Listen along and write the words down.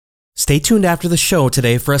Stay tuned after the show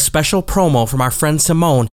today for a special promo from our friend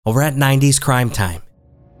Simone over at 90s Crime Time.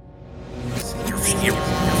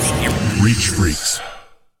 Reach Freaks.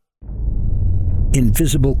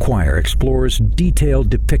 Invisible Choir explores detailed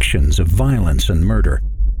depictions of violence and murder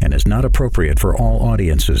and is not appropriate for all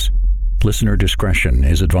audiences. Listener discretion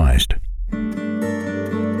is advised. A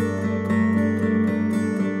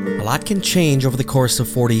lot can change over the course of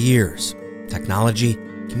 40 years. Technology,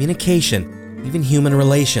 communication, even human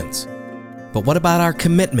relations. But what about our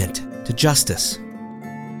commitment to justice?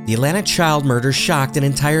 The Atlanta child murders shocked an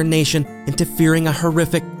entire nation into fearing a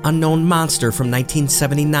horrific, unknown monster from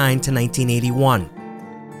 1979 to 1981.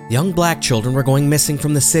 Young black children were going missing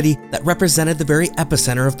from the city that represented the very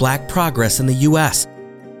epicenter of black progress in the U.S.,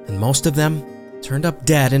 and most of them turned up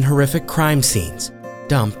dead in horrific crime scenes,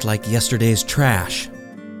 dumped like yesterday's trash.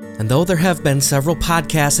 And though there have been several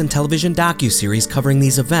podcasts and television docuseries covering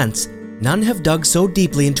these events, none have dug so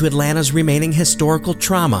deeply into Atlanta's remaining historical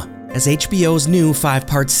trauma as HBO's new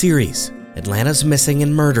 5-part series, Atlanta's Missing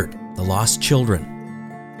and Murdered: The Lost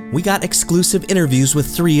Children. We got exclusive interviews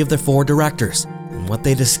with 3 of the 4 directors, and what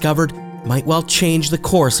they discovered might well change the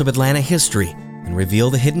course of Atlanta history and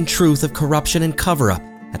reveal the hidden truth of corruption and cover-up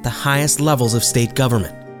at the highest levels of state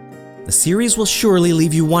government. The series will surely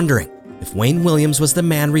leave you wondering if Wayne Williams was the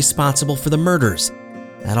man responsible for the murders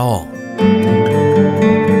at all.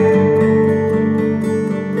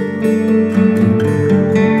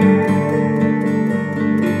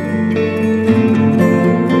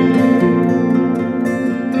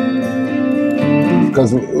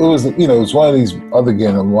 Because it was one of these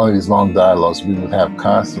one of these long dialogues we would have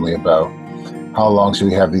constantly about how long should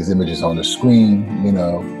we have these images on the screen?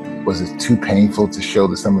 Was it too painful to show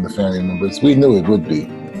to some of the family members? We knew it would be,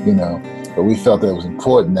 but we felt that it was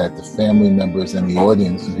important that the family members and the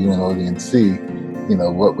audience, the viewing audience, see,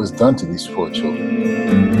 what was done to these poor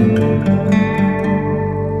children.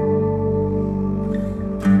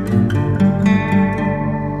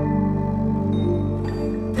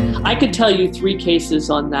 I could tell you 3 cases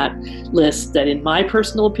on that list that, in my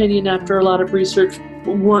personal opinion, after a lot of research,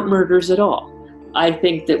 weren't murders at all. I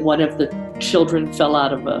think that one of the children fell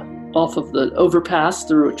off of the overpass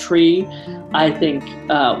through a tree. I think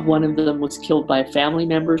one of them was killed by family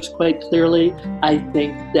members, quite clearly. I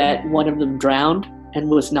think that one of them drowned and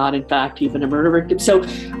was not, in fact, even a murder victim. So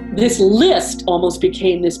this list almost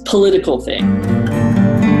became this political thing.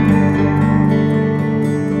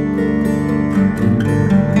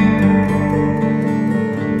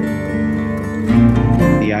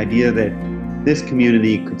 The idea that this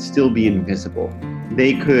community could still be invisible.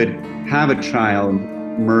 They could have a child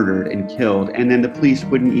murdered and killed, and then the police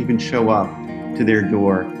wouldn't even show up to their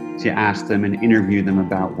door to ask them and interview them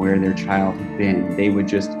about where their child had been. They would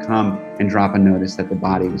just come and drop a notice that the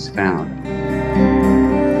body was found.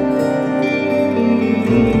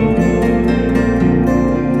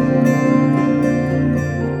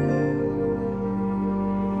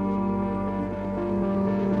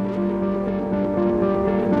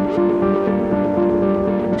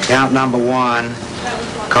 Count number 1,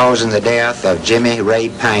 causing the death of Jimmy Ray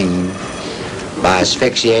Payne by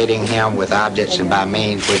asphyxiating him with objects and by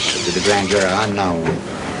means which to the grand jury are unknown.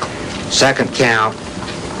 Second count,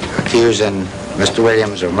 accusing Mr.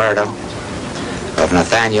 Williams of murder of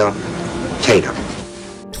Nathaniel Tatum.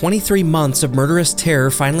 23 months of murderous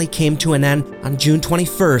terror finally came to an end on June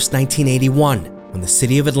 21st, 1981, when the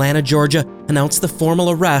city of Atlanta, Georgia, announced the formal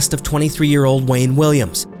arrest of 23-year-old Wayne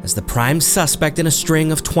Williams as the prime suspect in a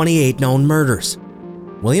string of 28 known murders.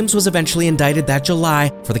 Williams was eventually indicted that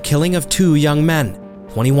July for the killing of 2 young men,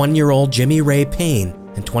 21-year-old Jimmy Ray Payne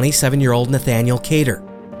and 27-year-old Nathaniel Cater.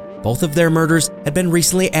 Both of their murders had been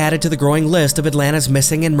recently added to the growing list of Atlanta's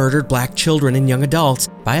missing and murdered black children and young adults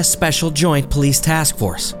by a special joint police task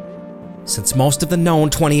force. Since most of the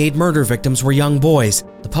known 28 murder victims were young boys,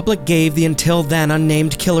 the public gave the until then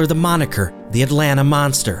unnamed killer the moniker, the Atlanta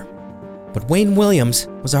Monster. But Wayne Williams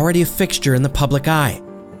was already a fixture in the public eye.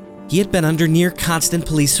 He had been under near constant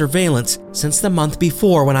police surveillance since the month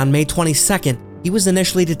before, when on May 22nd, he was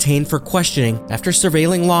initially detained for questioning after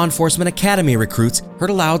surveilling Law Enforcement Academy recruits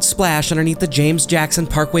heard a loud splash underneath the James Jackson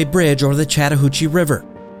Parkway Bridge over the Chattahoochee River.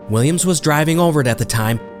 Williams was driving over it at the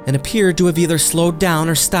time and appeared to have either slowed down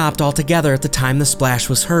or stopped altogether at the time the splash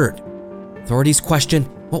was heard. Authorities questioned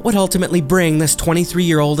what would ultimately bring this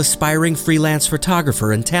 23-year-old aspiring freelance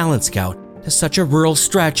photographer and talent scout to such a rural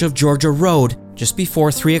stretch of Georgia Road just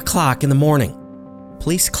before 3 o'clock in the morning.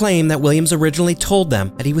 Police claim that Williams originally told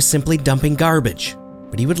them that he was simply dumping garbage,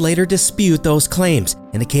 but he would later dispute those claims,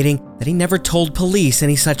 indicating that he never told police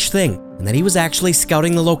any such thing, and that he was actually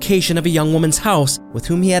scouting the location of a young woman's house with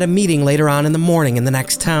whom he had a meeting later on in the morning in the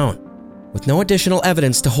next town. With no additional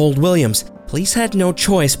evidence to hold Williams, police had no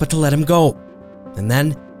choice but to let him go. And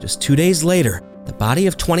then, just 2 days later, the body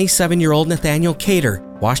of 27-year-old Nathaniel Cater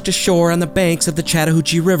washed ashore on the banks of the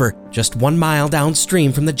Chattahoochee River just 1 mile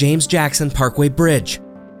downstream from the James Jackson Parkway Bridge.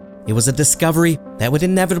 It was a discovery that would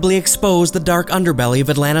inevitably expose the dark underbelly of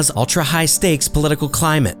Atlanta's ultra-high-stakes political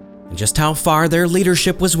climate, and just how far their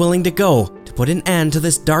leadership was willing to go to put an end to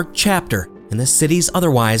this dark chapter in the city's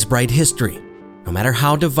otherwise bright history, no matter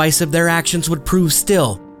how divisive their actions would prove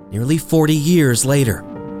still, nearly 40 years later.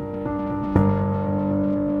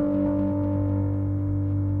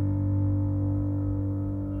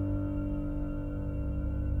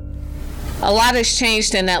 A lot has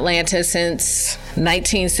changed in Atlanta since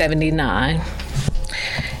 1979,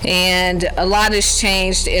 and a lot has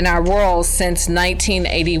changed in our world since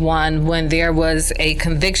 1981, when there was a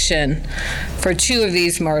conviction for 2 of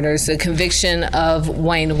these murders, the conviction of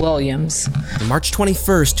Wayne Williams. On March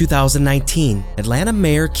 21st, 2019, Atlanta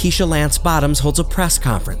Mayor Keisha Lance Bottoms holds a press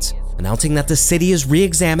conference announcing that the city is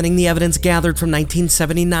re-examining the evidence gathered from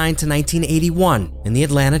 1979 to 1981 in the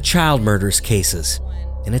Atlanta child murders cases.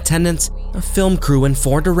 In attendance, a film crew and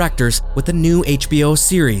 4 directors with the new HBO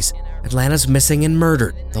series, Atlanta's Missing and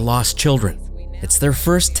Murdered: The Lost Children. It's their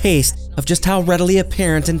first taste of just how readily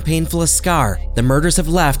apparent and painful a scar the murders have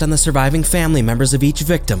left on the surviving family members of each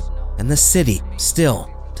victim, and the city still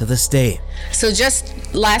to this day. So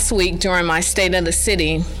just last week during my State of the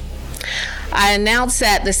City, I announced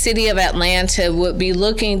that the city of Atlanta would be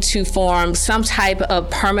looking to form some type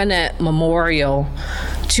of permanent memorial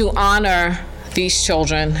to honor these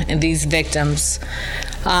children and these victims.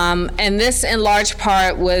 And this in large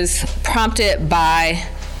part was prompted by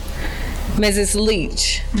Mrs.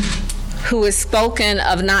 Leach, who has spoken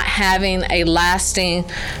of not having a lasting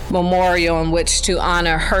memorial in which to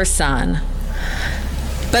honor her son.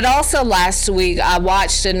 But also last week, I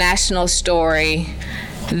watched a national story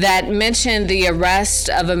that mentioned the arrest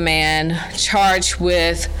of a man charged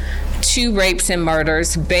with 2 rapes and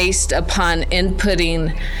murders based upon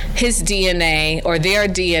inputting his DNA or their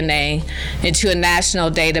DNA into a national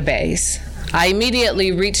database. I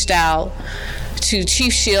immediately reached out to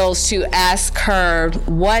Chief Shields to ask her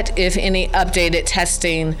what, if any, updated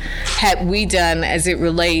testing had we done as it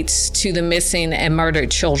relates to the missing and murdered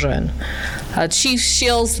children. Chief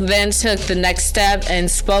Shields then took the next step and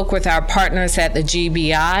spoke with our partners at the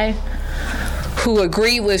GBI, who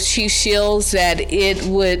agreed with Chief Shields that it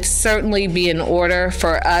would certainly be in order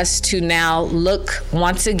for us to now look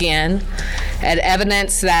once again at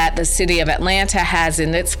evidence that the city of Atlanta has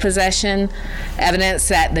in its possession, evidence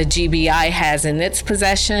that the GBI has in its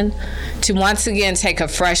possession, to once again take a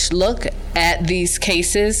fresh look at these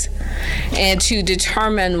cases and to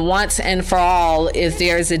determine once and for all if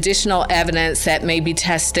there is additional evidence that may be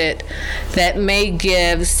tested that may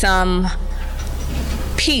give some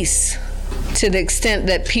peace, to the extent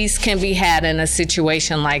that peace can be had in a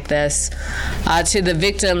situation like this, to the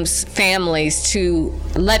victims' families, to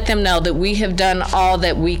let them know that we have done all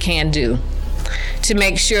that we can do to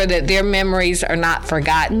make sure that their memories are not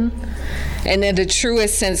forgotten, and in the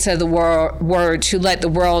truest sense of the word, to let the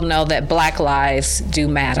world know that Black lives do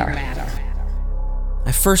matter.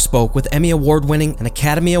 I first spoke with Emmy Award-winning and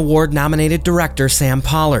Academy Award-nominated director Sam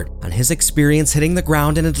Pollard on his experience hitting the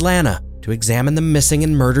ground in Atlanta to examine the missing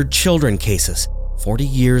and murdered children cases 40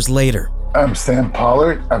 years later. I'm Sam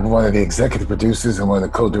Pollard. I'm one of the executive producers and one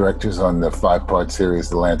of the co-directors on the 5-part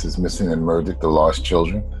series, Atlanta's Missing and Murdered: The Lost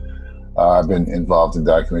Children. I've been involved in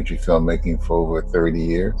documentary filmmaking for over 30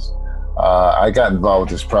 years. I got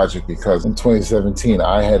involved with this project because in 2017,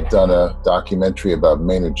 I had done a documentary about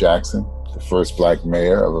Maynard Jackson, the first Black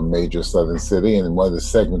mayor of a major southern city. And one of the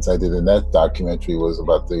segments I did in that documentary was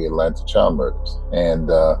about the Atlanta child murders. And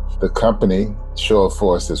the company, Show of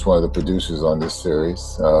Force, is one of the producers on this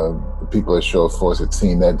series. The people at Show of Force had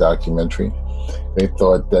seen that documentary. They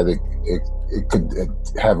thought that it could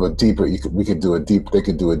have a deeper, they could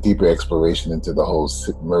do a deeper exploration into the whole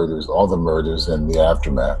murders, all the murders and the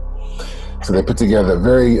aftermath. So they put together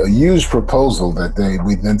a huge proposal that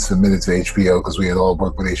we then submitted to HBO, because we had all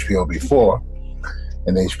worked with HBO before.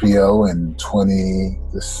 And HBO in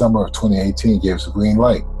the summer of 2018 gave us a green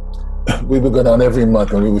light. We would go down every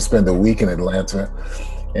month and we would spend a week in Atlanta.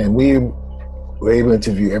 And we were able to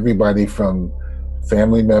interview everybody from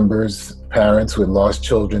family members, parents who had lost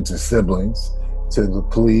children, to siblings, to the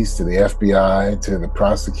police, to the FBI, to the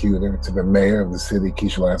prosecutor, to the mayor of the city,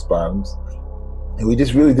 Keisha Lance Bottoms. And we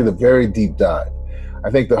just really did a very deep dive.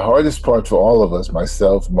 I think the hardest part for all of us,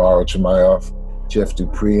 myself, Mauro Chemayoff, Jeff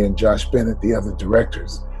Dupree, and Josh Bennett, the other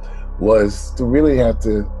directors, was to really have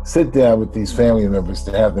to sit down with these family members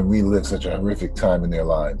to have them relive such a horrific time in their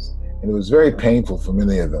lives And it was very painful for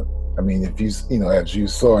many of them. I mean, if as you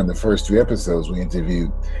saw in the first 3 episodes, we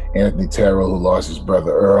interviewed Anthony Terrell, who lost his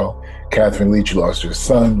brother Earl, Catherine Leach, who lost her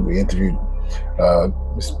son. We interviewed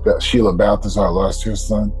Sheila Balthazar, lost her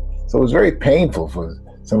son. So it was very painful for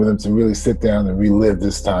some of them to really sit down and relive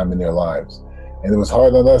this time in their lives. And it was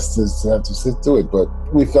hard on us to have to sit through it, but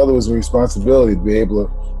we felt it was a responsibility to be able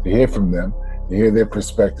to hear from them, to hear their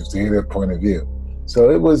perspectives, to hear their point of view. So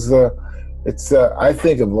it was, I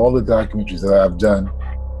think of all the documentaries that I've done,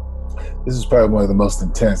 this is probably one of the most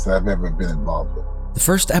intense that I've ever been involved with. The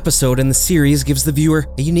first episode in the series gives the viewer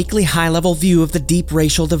a uniquely high-level view of the deep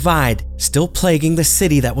racial divide still plaguing the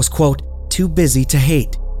city that was, quote, too busy to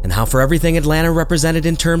hate, and how for everything Atlanta represented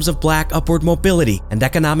in terms of Black upward mobility and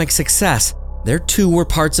economic success, there too were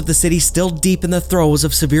parts of the city still deep in the throes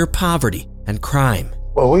of severe poverty and crime.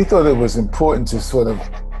 Well, we thought it was important to sort of,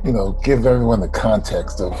 give everyone the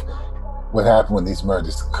context of what happened when these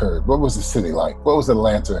murders occurred. What was the city like? What was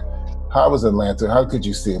Atlanta? How was Atlanta? How could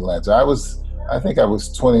you see Atlanta? I think I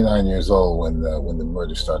was 29 years old when the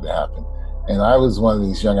murder started to happen. And I was one of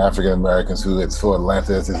these young African Americans who had saw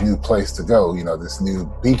Atlanta as this new place to go, this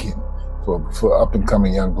new beacon for up and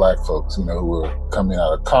coming young Black folks, who were coming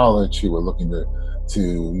out of college, who were looking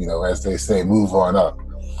to as they say, move on up.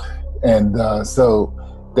 And so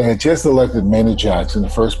they had just elected Maynard Jackson, the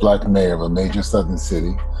first Black mayor of a major southern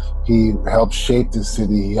city. He helped shape the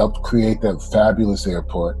city. He helped create that fabulous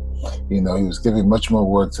airport. He was giving much more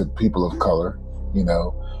work to people of color,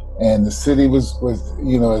 and the city was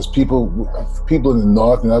as people in the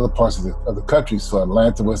north and other parts of the country saw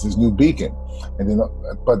Atlanta was this new beacon. And then,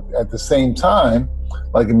 but at the same time,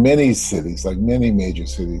 like in many cities, like many major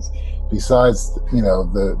cities, besides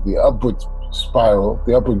the upward spiral,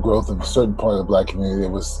 the upward growth of a certain part of the Black community,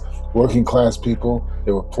 there was working class people,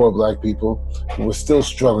 there were poor Black people who were still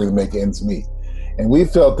struggling to make ends meet. And we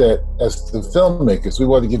felt that as the filmmakers, we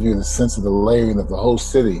wanted to give you the sense of the layering of the whole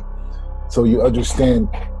city so you understand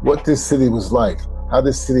what this city was like, how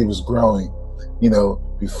this city was growing,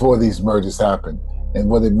 before these murders happened, and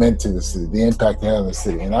what it meant to the city, the impact it had on the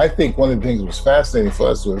city. And I think one of the things that was fascinating for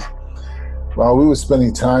us was, while we were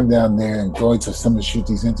spending time down there and going to some to shoot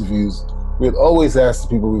these interviews, we had always asked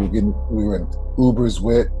the people we were in Ubers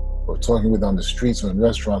with, or talking with on the streets or in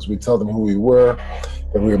restaurants, we'd tell them who we were,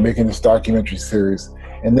 that we were making this documentary series,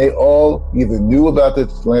 and they all either knew about the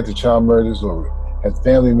Atlanta child murders or had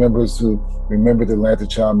family members who remembered the Atlanta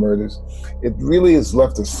child murders. It really has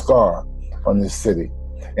left a scar on this city,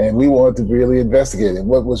 and we wanted to really investigate it. And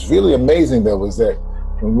what was really amazing, though, was that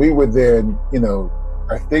when we were there,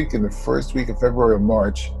 I think in the first week of February or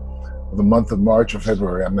March, or the month of March or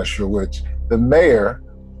February, I'm not sure which, the mayor,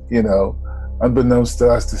 unbeknownst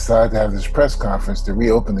to us, decided to have this press conference to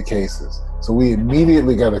reopen the cases. So we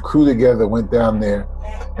immediately got a crew together, went down there,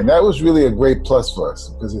 and that was really a great plus for us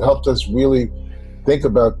because it helped us really think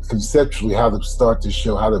about conceptually how to start the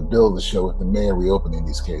show, how to build the show with the mayor reopening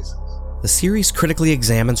these cases. The series critically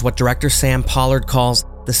examines what director Sam Pollard calls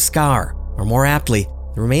the scar, or more aptly,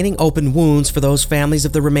 the remaining open wounds for those families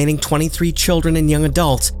of the remaining 23 children and young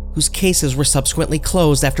adults whose cases were subsequently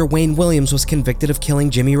closed after Wayne Williams was convicted of killing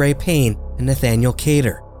Jimmy Ray Payne and Nathaniel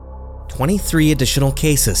Cater. 23 additional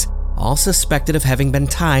cases, all suspected of having been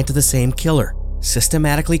tied to the same killer,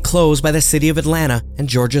 systematically closed by the city of Atlanta and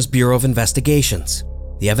Georgia's Bureau of Investigations.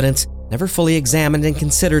 The evidence never fully examined and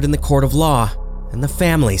considered in the court of law, and the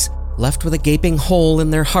families left with a gaping hole in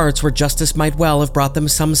their hearts where justice might well have brought them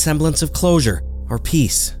some semblance of closure or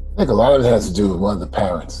peace. I think a lot of it has to do with one of the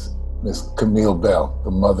parents, Miss Camille Bell,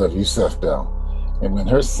 the mother of Yusef Bell. And when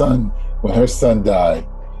her son died,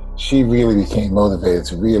 she really became motivated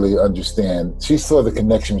to really understand. She saw the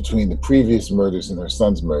connection between the previous murders and her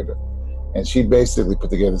son's murder. And she basically put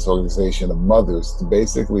together this organization of mothers to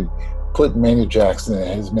basically put Maynard Jackson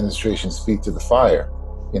and his administration's feet to the fire.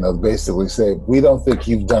 Basically say, we don't think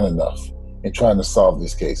you've done enough in trying to solve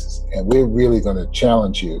these cases. And we're really going to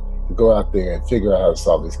challenge you to go out there and figure out how to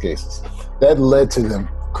solve these cases. That led to them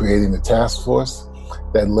creating the task force.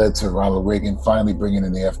 That led to Ronald Reagan finally bringing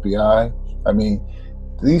in the FBI. I mean,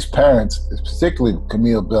 these parents, particularly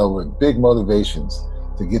Camille Bell, were big motivations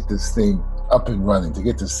to get this thing up and running, to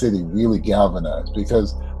get the city really galvanized,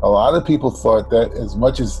 because a lot of people thought that, as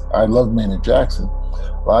much as I love Maynard Jackson,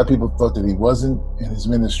 a lot of people thought that he wasn't, and his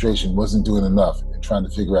administration wasn't doing enough in trying to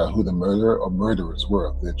figure out who the murderer or murderers were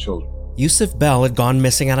of their children. Yusef Bell had gone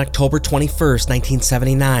missing on October 21st,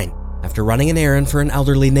 1979, after running an errand for an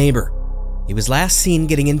elderly neighbor. He was last seen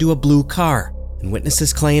getting into a blue car, and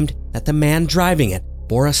witnesses claimed that the man driving it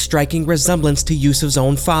bore a striking resemblance to Yusef's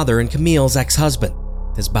own father and Camille's ex-husband.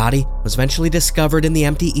 His body was eventually discovered in the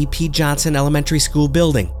empty E.P. Johnson Elementary School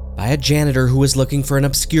building by a janitor who was looking for an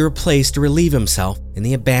obscure place to relieve himself in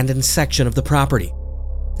the abandoned section of the property.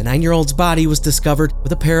 The 9-year-old's body was discovered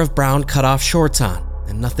with a pair of brown cut-off shorts on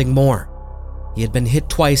and nothing more. He had been hit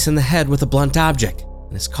twice in the head with a blunt object,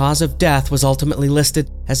 and his cause of death was ultimately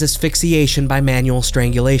listed as asphyxiation by manual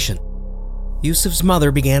strangulation. Yusuf's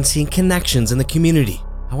mother began seeing connections in the community,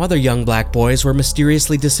 how other young black boys were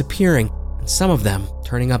mysteriously disappearing and some of them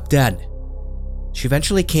turning up dead. She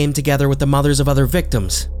eventually came together with the mothers of other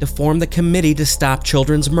victims to form the Committee to Stop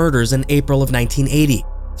Children's Murders in April of 1980,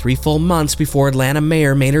 3 full months before Atlanta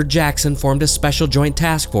Mayor Maynard Jackson formed a special joint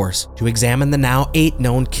task force to examine the now 8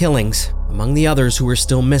 known killings, among the others who were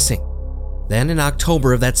still missing. Then in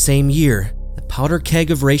October of that same year, the powder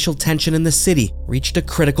keg of racial tension in the city reached a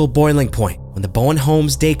critical boiling point when the Bowen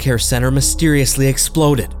Homes Daycare Center mysteriously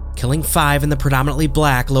exploded, killing 5 in the predominantly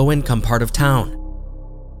black, low-income part of town.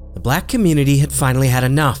 The black community had finally had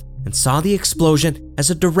enough and saw the explosion as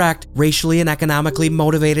a direct, racially and economically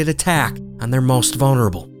motivated attack on their most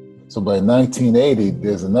vulnerable. So by 1980,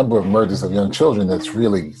 there's a number of murders of young children that's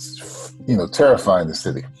really, terrifying the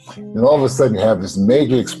city. And all of a sudden you have this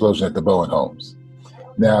major explosion at the Bowen Homes.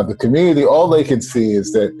 Now, the community, all they can see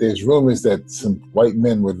is that there's rumors that some white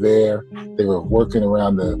men were there. They were working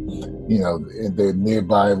around the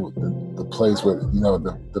nearby the place where,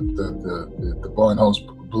 the Bowen Homes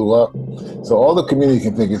blew up. So all the community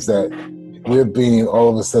can think is that we're being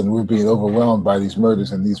overwhelmed by these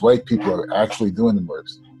murders, and these white people are actually doing the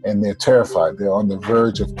murders. And they're terrified. They're on the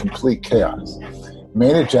verge of complete chaos.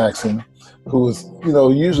 Maynard Jackson, who was,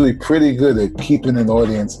 usually pretty good at keeping an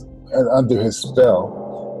audience under his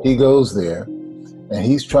spell, he goes there and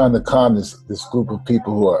he's trying to calm this group of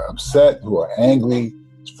people who are upset, who are angry.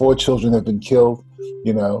 4 children have been killed,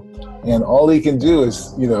 and all he can do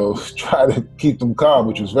is, try to keep them calm,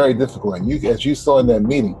 which was very difficult. And as you saw in that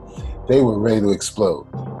meeting, they were ready to explode.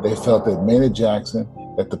 They felt that Maynard Jackson,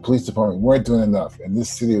 that the police department weren't doing enough, and this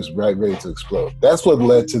city was ready to explode. That's what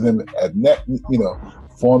led to them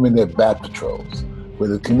forming their bat patrols, where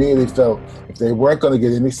the community felt if they weren't going to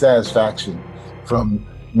get any satisfaction from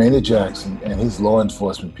Maynard Jackson and his law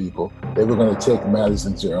enforcement people, they were going to take matters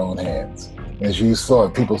into their own hands. And as you saw,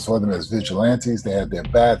 people saw them as vigilantes. They had their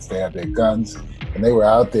bats, they had their guns, and they were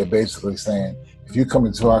out there basically saying, if you come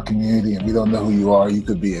into our community and we don't know who you are, you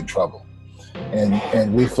could be in trouble.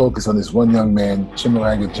 And we focused on this one young man,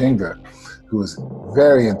 Chimaranga Jinga, who was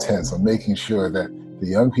very intense on making sure that the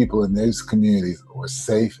young people in these communities were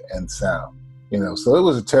safe and sound. So it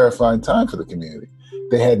was a terrifying time for the community.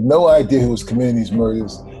 They had no idea who was committing these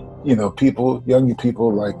murders. Young people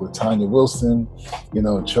like Latanya Wilson,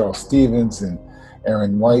 Charles Stevens and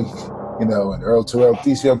Aaron White, and Earl Terrell.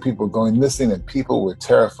 These young people were going missing, and people were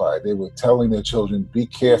terrified. They were telling their children, be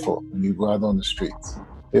careful when you go out on the streets.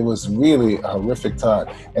 It was really a horrific time.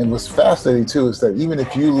 And what's fascinating too is that even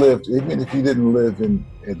if you didn't live in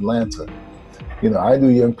Atlanta, I knew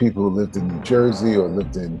young people who lived in New Jersey or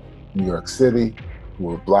lived in New York City who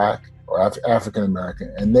were black or African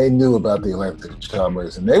American, and they knew about the Atlanta child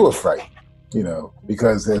murders, and they were frightened,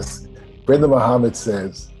 because as Brenda Muhammad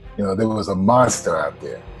says, there was a monster out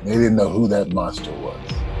there, and they didn't know who that monster was.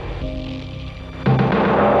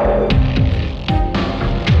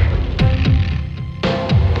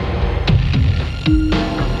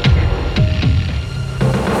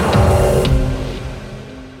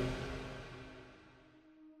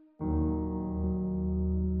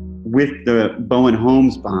 With the Bowen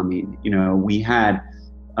Homes bombing, we had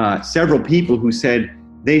several people who said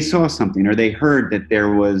they saw something or they heard that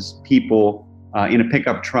there was people in a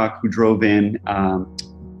pickup truck who drove in,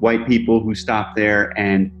 white people who stopped there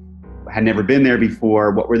and had never been there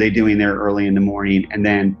before. What were they doing there early in the morning? And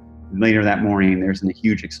then later that morning, there's a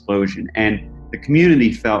huge explosion. And the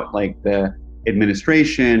community felt like the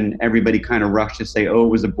administration, everybody kind of rushed to say, oh, it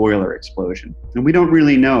was a boiler explosion. And we don't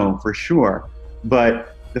really know for sure,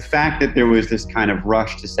 but the fact that there was this kind of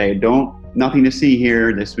rush to say, nothing to see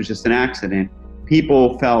here, this was just an accident,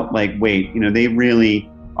 people felt like, wait, they really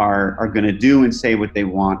are going to do and say what they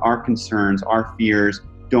want. Our concerns, our fears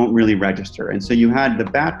don't really register. And so you had the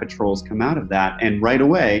bat patrols come out of that, and right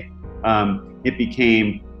away, it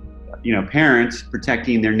became, parents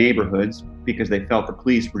protecting their neighborhoods because they felt the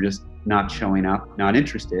police were just not showing up, not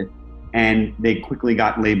interested. And they quickly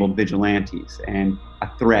got labeled vigilantes and a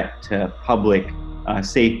threat to public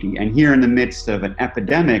safety. And here in the midst of an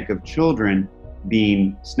epidemic of children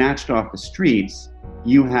being snatched off the streets,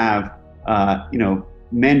 you have,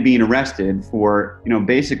 men being arrested for,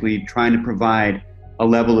 basically trying to provide a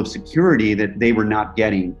level of security that they were not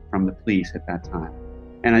getting from the police at that time.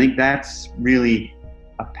 And I think that's really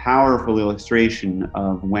a powerful illustration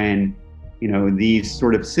of when these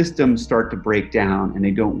sort of systems start to break down and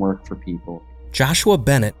they don't work for people. Joshua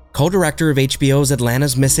Bennett, co-director of HBO's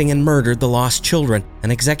Atlanta's Missing and Murdered: The Lost Children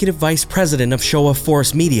and executive vice president of Showa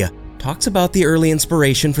Force Media, talks about the early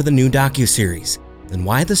inspiration for the new docuseries and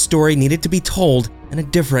why the story needed to be told in a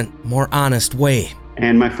different, more honest way.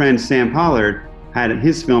 And my friend Sam Pollard had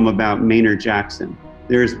his film about Maynard Jackson.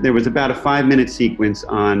 There was about a 5-minute sequence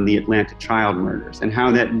on the Atlanta child murders and how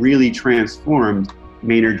that really transformed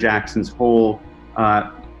Maynard Jackson's whole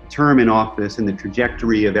term in office and the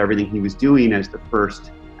trajectory of everything he was doing as the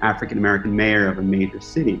first African-American mayor of a major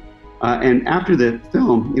city. And after the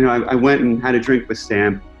film, I went and had a drink with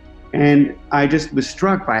Sam, and I just was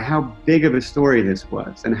struck by how big of a story this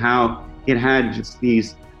was and how it had just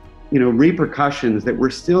these, repercussions that we're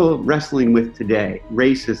still wrestling with today: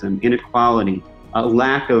 racism, inequality, a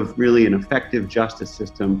lack of really an effective justice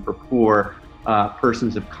system for poor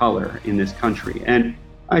persons of color in this country. And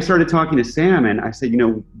I started talking to Sam and I said,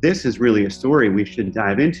 this is really a story we should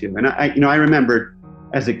dive into. And I remembered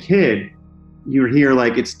as a kid, you hear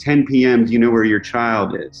like, it's 10 p.m., do you know where your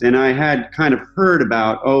child is? And I had kind of heard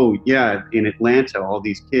about, in Atlanta, all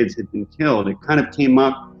these kids had been killed. It kind of came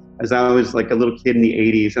up as I was like a little kid in the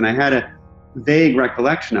 80s, and I had a vague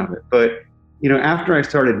recollection of it. But, after I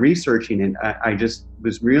started researching it, I just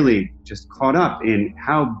was really just caught up in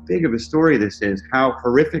how big of a story this is, how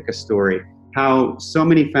horrific a story, how so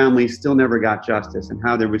many families still never got justice, and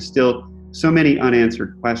how there was still so many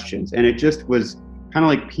unanswered questions. And it just was kind of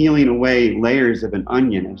like peeling away layers of an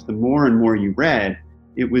onion. As the more and more you read,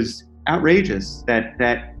 it was outrageous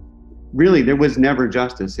that really there was never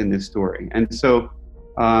justice in this story. And so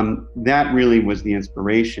that really was the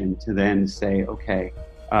inspiration to then say, okay,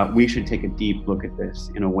 we should take a deep look at this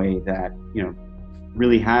in a way that,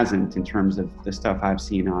 really hasn't in terms of the stuff I've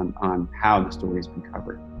seen on how the story's been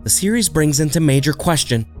covered. The series brings into major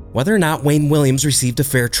question whether or not Wayne Williams received a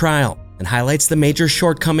fair trial and highlights the major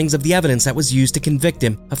shortcomings of the evidence that was used to convict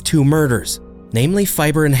him of 2 murders, namely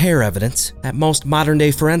fiber and hair evidence that most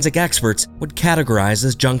modern-day forensic experts would categorize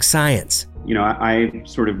as junk science. I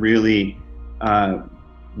sort of really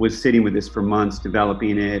was sitting with this for months,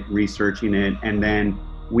 developing it, researching it, and then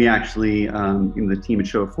we actually, in the team at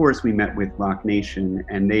Showa Force, we met with Rock Nation,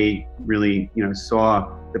 and they really, saw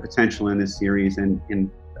the potential in this series and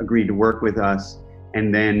agreed to work with us.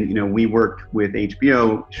 And then, we worked with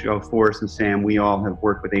HBO, Showa Force, and Sam. We all have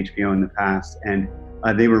worked with HBO in the past, and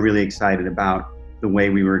they were really excited about the way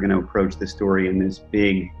we were going to approach the story and this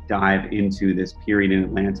big dive into this period in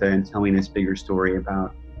Atlanta and telling this bigger story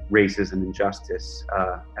about racism and justice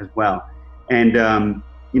as well. And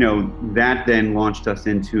that then launched us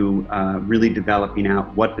into really developing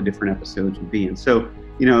out what the different episodes would be. And so,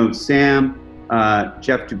 Sam,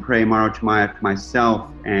 Jeff Dupre, Mauro Chimaev, myself,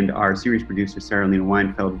 and our series producer, Sarah Lena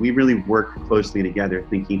Weinfeld, we really worked closely together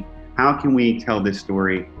thinking, how can we tell this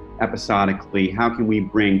story episodically? How can we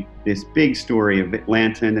bring this big story of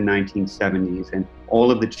Atlanta in the 1970s and all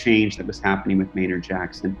of the change that was happening with Maynard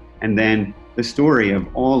Jackson, and then the story of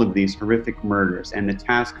all of these horrific murders and the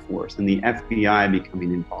task force and the FBI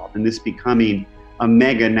becoming involved and this becoming a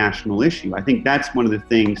mega national issue. I think that's one of the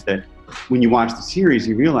things that when you watch the series,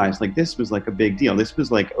 you realize like this was like a big deal. This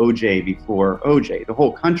was like OJ before OJ. The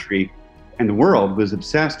whole country and the world was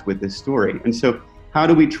obsessed with this story. And so how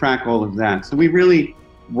do we track all of that? So we really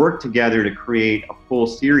worked together to create a full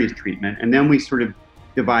series treatment. And then we sort of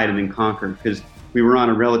divided and conquered because we were on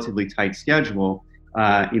a relatively tight schedule.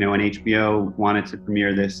 And HBO wanted to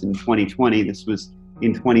premiere this in 2020. This was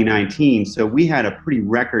in 2019. So we had a pretty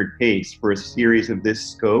record pace for a series of this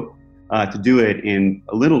scope to do it in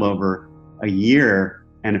a little over a year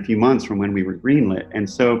and a few months from when we were greenlit. And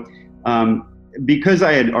so because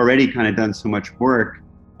I had already kind of done so much work,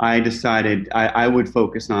 I decided I would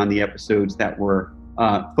focus on the episodes that were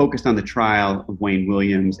focused on the trial of Wayne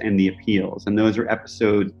Williams and the appeals. And those are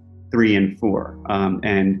episodes 3 and 4.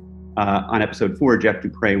 On episode 4, Jeff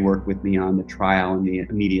Dupre worked with me on the trial and the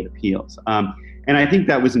immediate appeals. And I think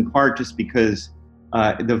that was in part just because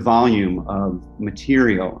the volume of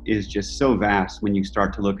material is just so vast when you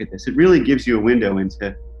start to look at this. It really gives you a window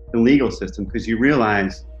into the legal system because you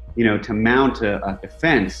realize, to mount a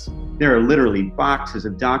defense, there are literally boxes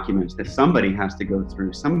of documents that somebody has to go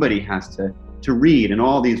through. Somebody has to read, and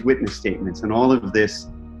all these witness statements and all of this,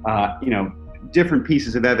 different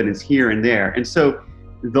pieces of evidence here and there. And so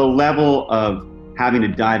the level of having to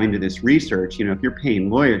dive into this research, if you're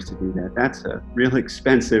paying lawyers to do that, that's a real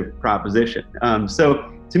expensive proposition.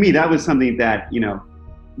 So to me, that was something that,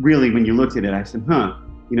 really when you looked at it, I said,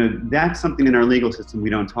 that's something in our legal system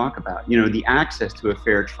we don't talk about, the access to a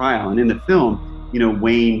fair trial. And in the film,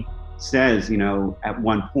 Wayne says, at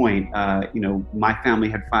one point, my family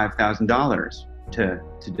had $5,000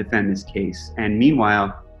 to defend this case. And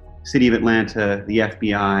meanwhile, City of Atlanta, the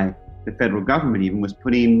FBI, the federal government even was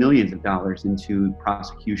putting millions of dollars into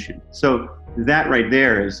prosecution. So that right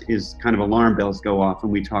there is kind of alarm bells go off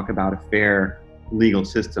when we talk about a fair legal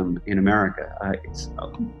system in America. It's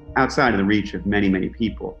outside of the reach of many, many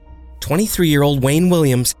people. 23-year-old Wayne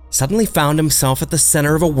Williams suddenly found himself at the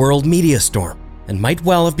center of a world media storm and might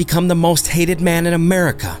well have become the most hated man in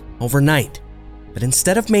America overnight. But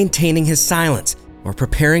instead of maintaining his silence or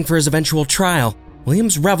preparing for his eventual trial,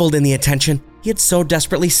 Williams reveled in the attention he had so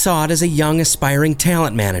desperately sought as a young, aspiring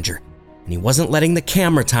talent manager, and he wasn't letting the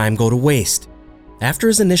camera time go to waste. After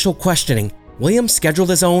his initial questioning, Williams scheduled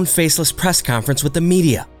his own faceless press conference with the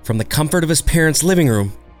media from the comfort of his parents' living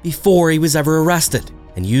room before he was ever arrested,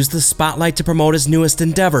 and used the spotlight to promote his newest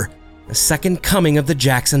endeavor, the second coming of the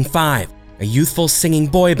Jackson 5, a youthful singing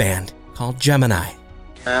boy band called Gemini.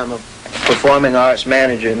 I'm a performing arts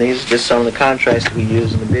manager, and these are just some of the contracts that we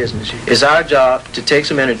use in the business. It's our job to take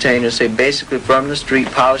some entertainers, say basically from the street,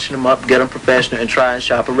 polishing them up, get them professional, and try and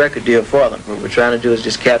shop a record deal for them. What we're trying to do is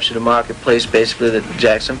just capture the marketplace basically that the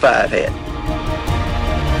Jackson 5 had.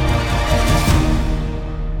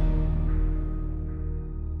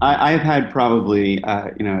 I've had probably,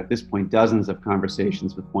 at this point, dozens of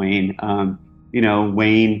conversations with Wayne.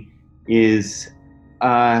 Wayne is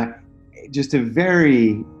just a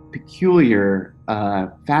very peculiar,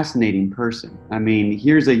 fascinating person. I mean,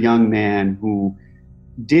 here's a young man who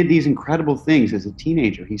did these incredible things as a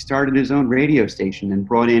teenager. He started his own radio station and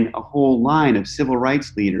brought in a whole line of civil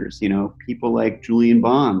rights leaders, people like Julian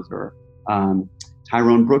Bonds or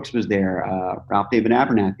Tyrone Brooks was there, Ralph David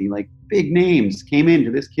Abernathy, like big names came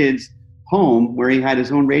into this kid's home where he had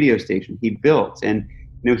his own radio station he built. And,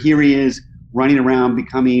 here he is running around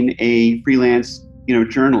becoming a freelance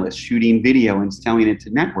journalist, shooting video and selling it to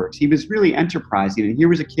networks. He was really enterprising. And here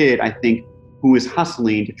was a kid, I think, who was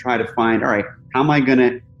hustling to try to find, all right, how am I going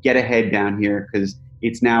to get ahead down here? Because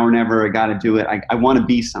it's now or never. I got to do it. I want to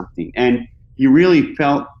be something. And you really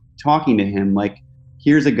felt talking to him like,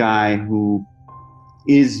 here's a guy who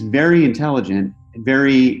is very intelligent,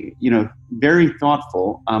 very, very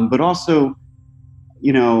thoughtful, but also,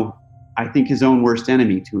 I think his own worst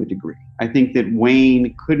enemy to a degree. I think that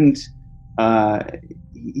Wayne couldn't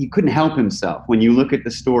help himself. When you look at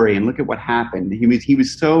the story and look at what happened, he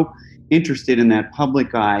was so interested in that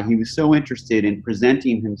public eye. He was so interested in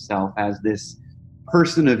presenting himself as this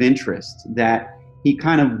person of interest that he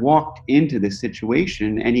kind of walked into this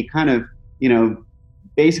situation and he kind of,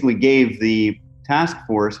 basically gave the task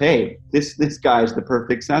force, hey, this guy's the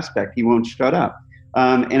perfect suspect. He won't shut up.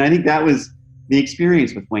 And I think that was the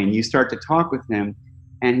experience with Wayne. You start to talk with him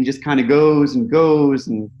and he just kind of goes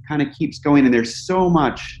and kind of keeps going. And there's so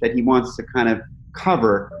much that he wants to kind of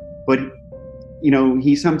cover, but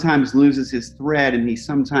he sometimes loses his thread and he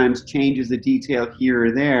sometimes changes the detail here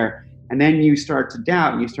or there. And then you start to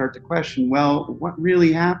doubt and you start to question, well, what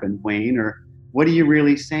really happened, Wayne? Or what are you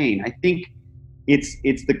really saying? I think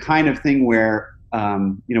it's the kind of thing where,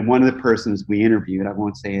 one of the persons we interviewed, I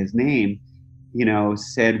won't say his name,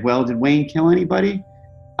 said, well, did Wayne kill anybody?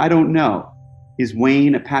 I don't know. Is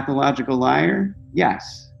Wayne a pathological liar?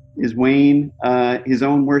 Yes. Is Wayne his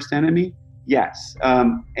own worst enemy? Yes.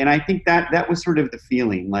 And I think that was sort of the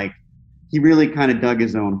feeling, like he really kind of dug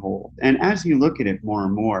his own hole. And as you look at it more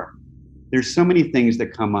and more, there's so many things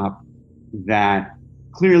that come up that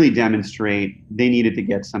clearly demonstrate they needed to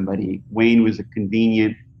get somebody. Wayne was a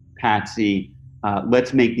convenient patsy.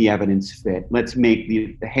 Let's make the evidence fit. Let's make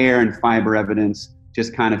the hair and fiber evidence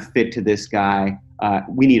just kind of fit to this guy.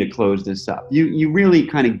 We need to close this up. You really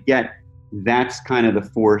kind of get that's kind of the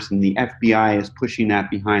force, and the FBI is pushing that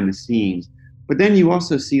behind the scenes. But then you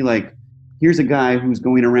also see, like, here's a guy who's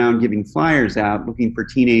going around giving flyers out looking for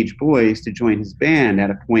teenage boys to join his band at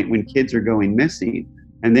a point when kids are going missing.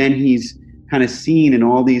 And then he's kind of seen in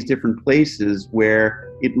all these different places where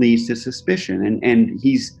it leads to suspicion. And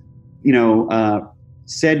he's,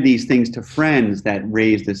 said these things to friends that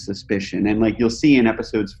raise this suspicion. And like you'll see in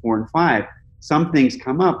episodes 4 and 5, some things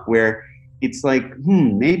come up where it's like,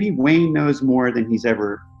 maybe Wayne knows more than he's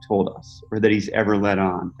ever told us or that he's ever let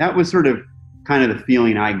on. That was sort of kind of the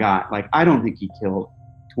feeling I got. Like, I don't think he killed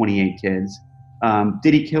 28 kids.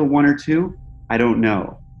 Did he kill 1 or 2? I don't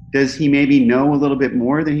know. Does he maybe know a little bit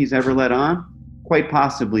more than he's ever let on? Quite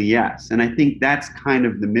possibly, yes. And I think that's kind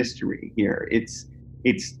of the mystery here. It's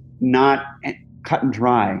not cut and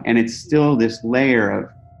dry, and it's still this layer of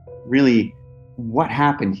really what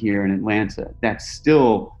happened here in Atlanta that's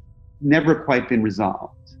still never quite been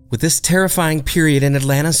resolved. With this terrifying period in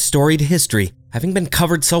Atlanta's storied history having been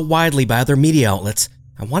covered so widely by other media outlets,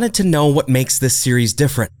 I wanted to know what makes this series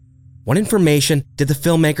different. What information did the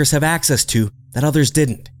filmmakers have access to that others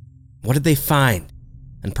didn't? What did they find?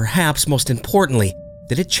 And perhaps most importantly,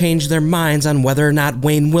 did it change their minds on whether or not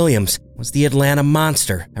Wayne Williams was the Atlanta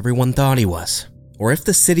monster everyone thought he was? Or if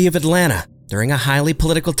the city of Atlanta, during a highly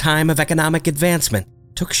political time of economic advancement,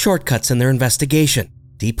 took shortcuts in their investigation,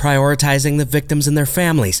 deprioritizing the victims and their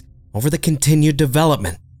families over the continued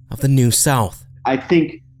development of the New South. I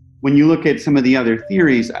think when you look at some of the other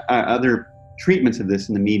theories, other treatments of this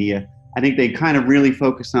in the media, I think they kind of really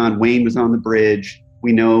focus on Wayne was on the bridge.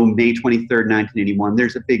 We know May 23rd, 1981,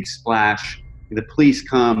 there's a big splash. The police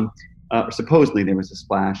come, supposedly there was a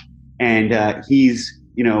splash, and he's,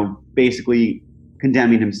 basically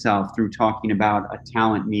condemning himself through talking about a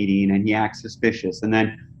talent meeting, and he acts suspicious. And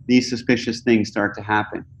then these suspicious things start to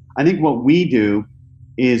happen. I think what we do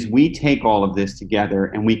is we take all of this together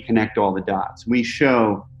and we connect all the dots. We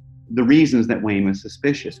show the reasons that Wayne was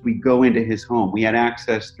suspicious. We go into his home. We had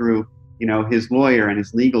access through, his lawyer and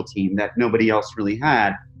his legal team that nobody else really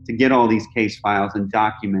had to get all these case files and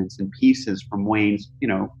documents and pieces from Wayne's,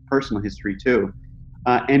 personal history too.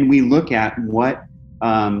 And we look at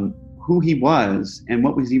who he was and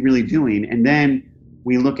what was he really doing. And then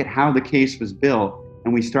we look at how the case was built,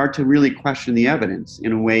 and we start to really question the evidence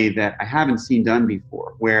in a way that I haven't seen done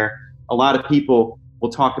before, where a lot of people will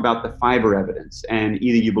talk about the fiber evidence, and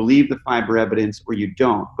either you believe the fiber evidence or you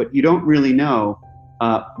don't, but you don't really know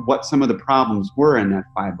what some of the problems were in that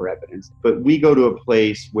fiber evidence. But we go to a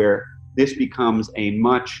place where this becomes a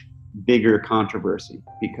much bigger controversy,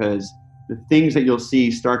 because the things that you'll see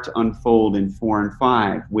start to unfold in 4 and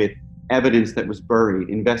 5 with evidence that was buried,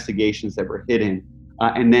 investigations that were hidden,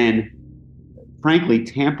 and then, frankly,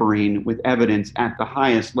 tampering with evidence at the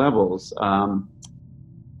highest levels of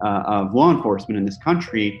law enforcement in this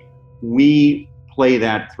country. We play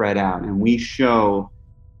that thread out, and we show,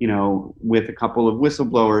 with a couple of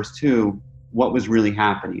whistleblowers too, what was really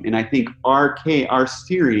happening. And I think our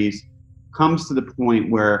series comes to the point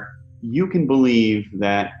where you can believe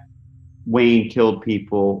that Wayne killed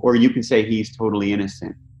people, or you can say he's totally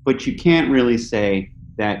innocent, but you can't really say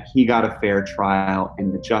that he got a fair trial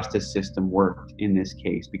and the justice system worked in this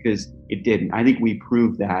case, because it didn't. I think we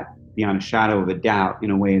proved that beyond a shadow of a doubt in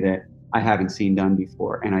a way that I haven't seen done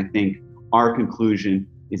before. And I think our conclusion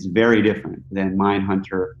is very different than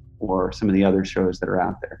Mindhunter or some of the other shows that are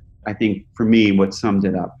out there. I think for me, what summed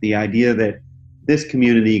it up, the idea that this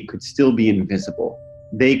community could still be invisible.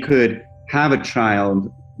 They could have a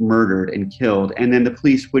child murdered and killed, and then the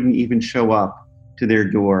police wouldn't even show up to their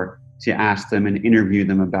door to ask them and interview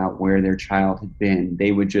them about where their child had been.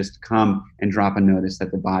 They would just come and drop a notice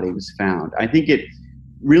that the body was found. I think it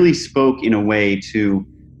really spoke in a way to,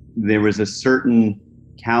 there was a certain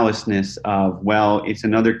callousness of, well, it's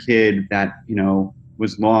another kid that,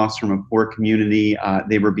 was lost from a poor community.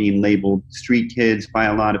 They were being labeled street kids by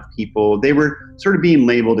a lot of people. They were sort of being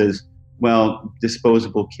labeled as, well,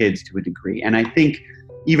 disposable kids to a degree. And I think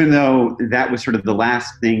even though that was sort of the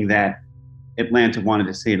last thing that Atlanta wanted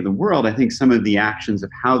to say to the world, I think some of the actions of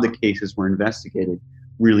how the cases were investigated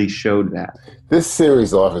really showed that. This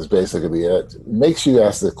series offers basically, makes you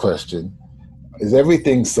ask the question, is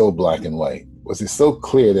everything so black and white? Was it so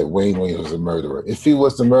clear that Wayne Williams was a murderer? If he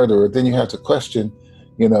was the murderer, then you have to question,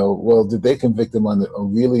 well, did they convict him on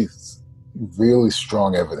really, really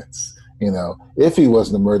strong evidence? If he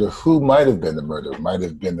wasn't the murderer, who might have been the murderer? Might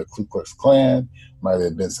have been the Ku Klux Klan, might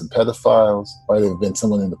have been some pedophiles, might have been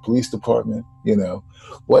someone in the police department.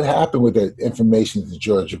 What happened with that information the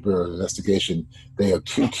Georgia Bureau of Investigation? They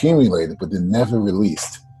accumulated, but they never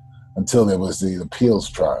released until there was the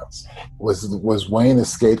appeals trials. Was Wayne a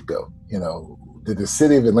scapegoat? Did the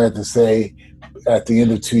city of Atlanta say at the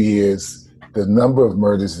end of 2 years, the number of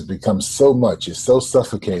murders has become so much, it's so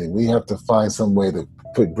suffocating, we have to find some way to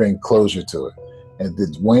bring closure to it? And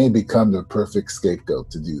did Wayne become the perfect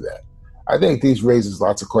scapegoat to do that? I think these raises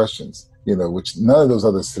lots of questions, which none of those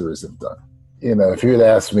other series have done. If you had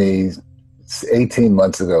asked me 18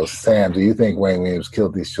 months ago, Sam, do you think Wayne Williams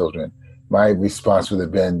killed these children? My response would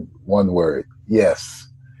have been one word: yes.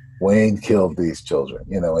 Wayne killed these children,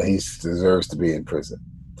 and he deserves to be in prison.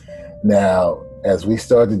 Now, as we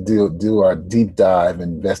started to do our deep dive,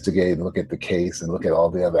 investigate, and look at the case and look at all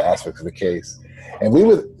the other aspects of the case, and we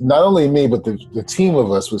would, not only me, but the team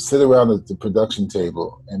of us would sit around at the production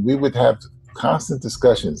table and we would have constant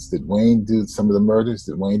discussions. Did Wayne do some of the murders?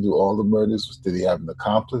 Did Wayne do all the murders? Did he have an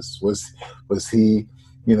accomplice? Was he,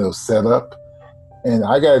 set up? And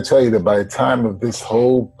I got to tell you that by the time of this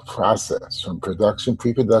whole process, from production,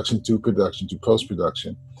 pre-production to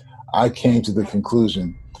post-production, I came to the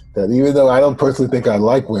conclusion that even though I don't personally think I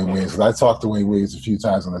like Wayne Williams, because I talked to Wayne Williams a few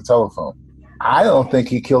times on the telephone, I don't think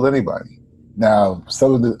he killed anybody. Now,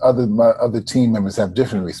 some of my other team members have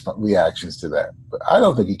different reactions to that, but I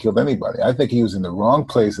don't think he killed anybody. I think he was in the wrong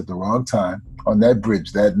place at the wrong time on that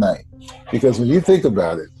bridge that night. Because when you think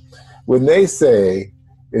about it, when they say,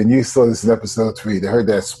 and you saw this in episode 3, they heard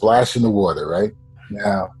that splash in the water, right?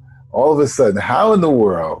 Now, all of a sudden, how in the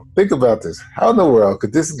world, think about this, how in the world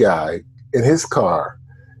could this guy in his car,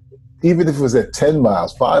 even if it was at 10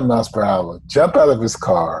 miles, 5 miles per hour, jump out of his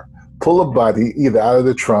car, pull a body either out of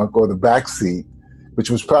the trunk or the back seat, which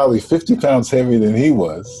was probably 50 pounds heavier than he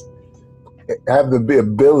was, have the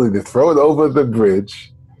ability to throw it over the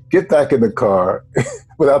bridge, get back in the car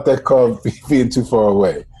without that car being too far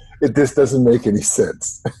away. It just doesn't make any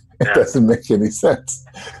sense. It doesn't make any sense.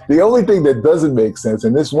 The only thing that doesn't make sense,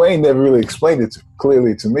 and this Wayne never really explained it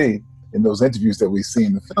clearly to me in those interviews that we see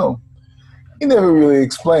in the film, he never really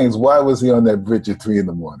explains why was he on that bridge at 3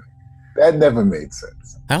 a.m. That never made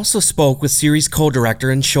sense. I also spoke with series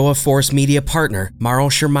co-director and Shoah Force media partner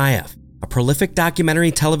Maral Chermayeff, a prolific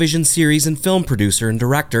documentary television series and film producer and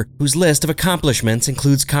director whose list of accomplishments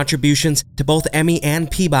includes contributions to both Emmy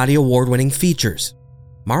and Peabody award-winning features.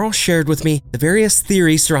 Maral shared with me the various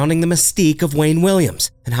theories surrounding the mystique of Wayne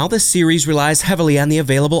Williams and how the series relies heavily on the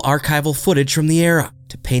available archival footage from the era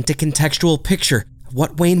to paint a contextual picture of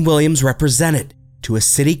what Wayne Williams represented to a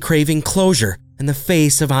city craving closure in the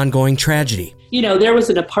face of ongoing tragedy. You know, there was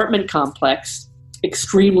an apartment complex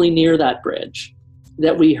extremely near that bridge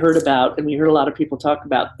that we heard about, and we heard a lot of people talk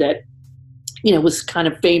about, that, you know, was kind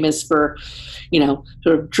of famous for, you know,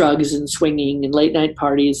 sort of drugs and swinging and late night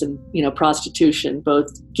parties and, you know, prostitution, both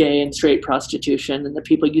gay and straight prostitution. And the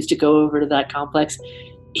people used to go over to that complex.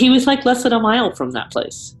 He was like less than a mile from that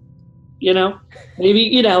place, you know, maybe,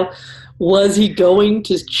 you know, was he going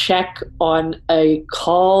to check on a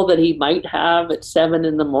call that he might have at 7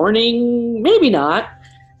 a.m? Maybe not.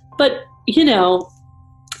 But, you know,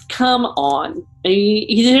 come on. I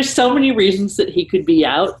mean, there's so many reasons that he could be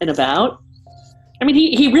out and about. I mean,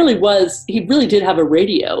 he really did have a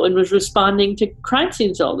radio and was responding to crime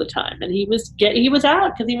scenes all the time. And he was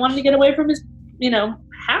out because he wanted to get away from his, you know,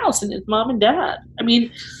 house and his mom and dad. I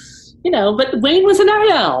mean, you know, but Wayne was a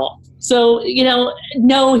night owl. So, you know,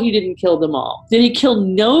 no, he didn't kill them all. Did he kill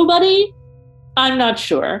nobody? I'm not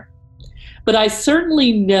sure. But I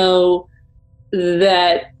certainly know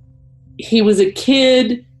that he was a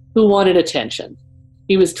kid who wanted attention.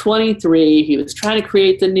 He was 23. He was trying to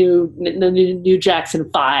create the new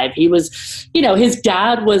Jackson 5. He was, you know, his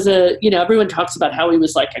dad was everyone talks about how he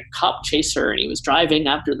was like a cop chaser and he was driving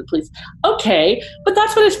after the police. Okay, but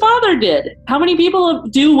that's what his father did. How many people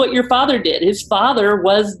do what your father did? His father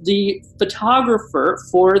was the photographer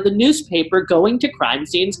for the newspaper, going to crime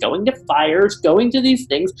scenes, going to fires, going to these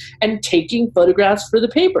things and taking photographs for the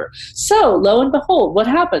paper. So lo and behold, what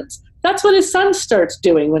happens? That's what his son starts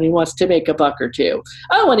doing when he wants to make a buck or two.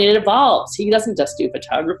 Oh, and it evolves. He doesn't just do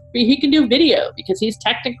photography. He can do video because he's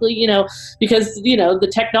technically, you know,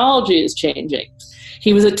 the technology is changing.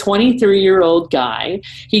 He was a 23-year-old guy.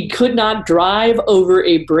 He could not drive over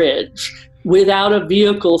a bridge without a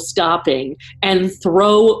vehicle stopping and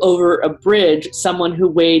throw over a bridge someone who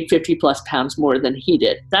weighed 50 plus pounds more than he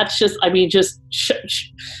did. That's just, I mean,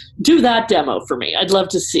 do that demo for me. I'd love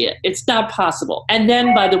to see it. It's not possible. And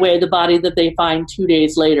then, by the way, the body that they find 2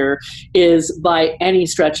 days later is, by any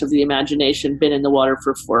stretch of the imagination, been in the water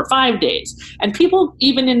for 4 or 5 days. And people,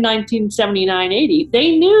 even in 1979-80,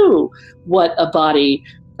 they knew what a body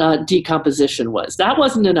decomposition was. That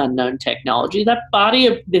wasn't an unknown technology. That body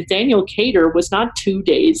of Nathaniel Cater was not 2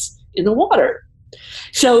 days in the water.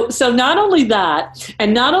 So not only that,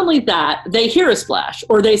 they hear a splash,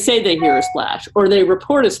 or they say they hear a splash, or they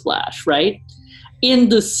report a splash, right? In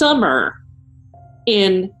the summer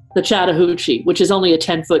in the Chattahoochee, which is only a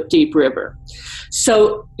 10-foot deep river.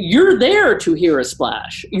 So you're there to hear a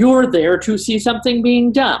splash. You're there to see something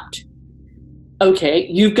being dumped. Okay,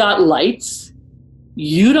 you've got lights.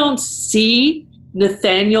 You don't see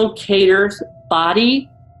Nathaniel Cater's body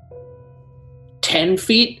 10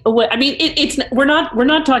 feet away. I mean, we're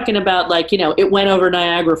not talking about like, you know, it went over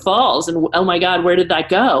Niagara Falls and oh my God, where did that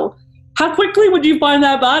go? How quickly would you find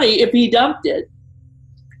that body if he dumped it?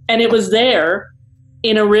 And it was there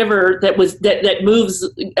in a river that moves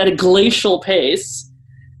at a glacial pace.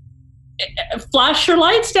 Flash your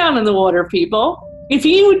lights down in the water, people. If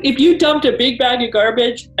you dumped a big bag of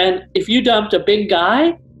garbage and if you dumped a big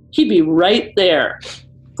guy, he'd be right there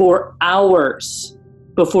for hours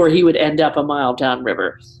before he would end up a mile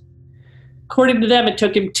downriver. According to them, it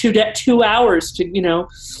took him 2 hours to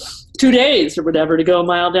 2 days or whatever to go a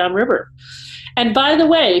mile downriver. And by the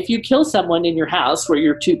way, if you kill someone in your house where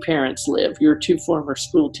your two parents live, your two former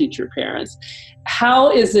school teacher parents, how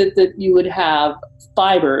is it that you would have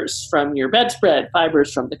fibers from your bedspread,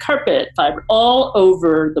 fibers from the carpet, fiber all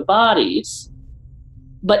over the bodies,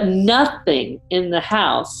 but nothing in the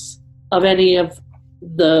house of any of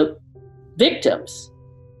the victims?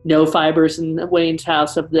 No fibers in Wayne's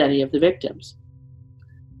house of any of the victims.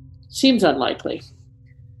 Seems unlikely.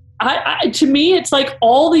 To me, it's like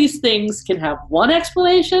all these things can have one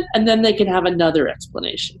explanation and then they can have another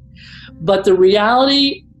explanation. But the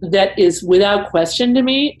reality that is without question to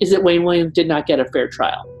me is that Wayne Williams did not get a fair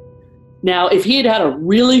trial. Now, if he had had a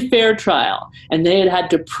really fair trial and they had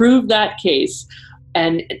had to prove that case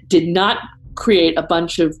and did not create a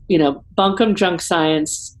bunch of, bunkum junk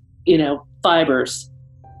science, fibers,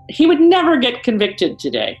 he would never get convicted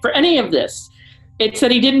today for any of this. It's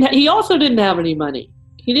that he also didn't have any money.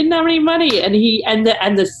 He didn't have any money, and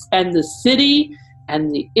the city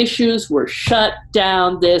and the issues were shut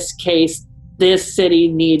down. This case, this city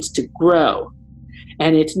needs to grow,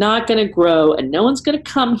 and it's not going to grow, and no one's going to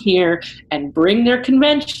come here and bring their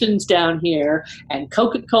conventions down here, and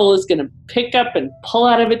Coca-Cola is going to pick up and pull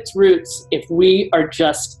out of its roots if we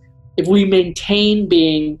maintain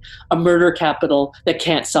being a murder capital that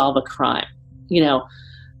can't solve a crime.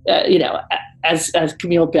 As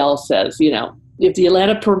Camille Bell says, if the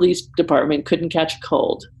Atlanta Police Department couldn't catch a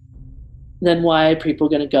cold, then why are people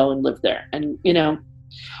going to go and live there? And,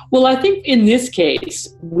 well, I think in this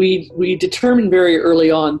case, we determined very early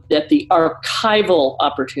on that the archival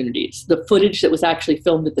opportunities, the footage that was actually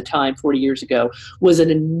filmed at the time 40 years ago, was an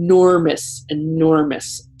enormous,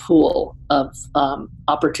 enormous pool of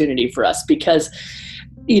opportunity for us because,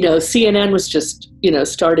 CNN was just,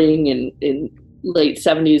 starting in late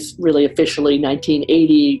 70s, really officially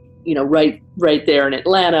 1980, right there in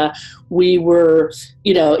Atlanta. We were,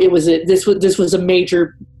 this was a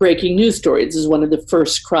major breaking news story. This is one of the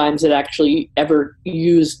first crimes that actually ever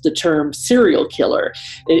used the term serial killer.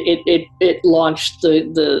 It launched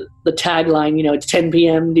the tagline, it's 10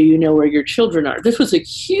 p.m. Do you know where your children are? This was a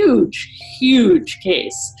huge, huge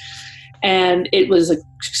case. And it was a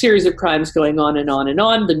series of crimes going on and on and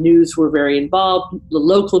on. The news were very involved. The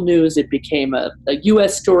local news, it became a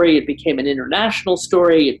U.S. story. It became an international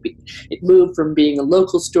story. It moved from being a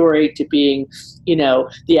local story to being,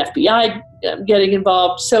 the FBI getting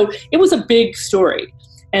involved. So it was a big story.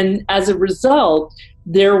 And as a result,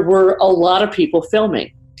 there were a lot of people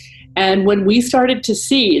filming. And when we started to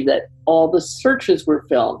see that all the searches were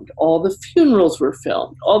filmed, all the funerals were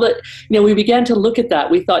filmed, we began to look at that.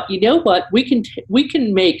 We thought, what, we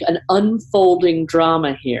can make an unfolding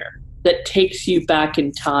drama here that takes you back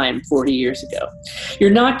in time 40 years ago. You're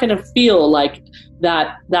not going to feel like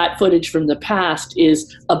that footage from the past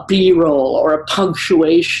is a B-roll or a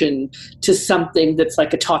punctuation to something that's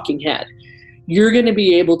like a talking head. You're going to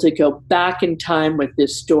be able to go back in time with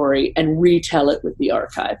this story and retell it with the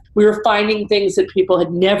archive. We were finding things that people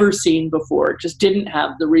had never seen before, just didn't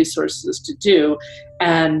have the resources to do.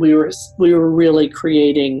 And we were really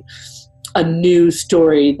creating a new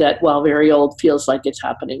story that, while very old, feels like it's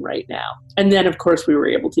happening right now. And then, of course, we were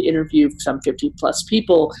able to interview some 50 plus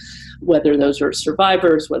people, whether those are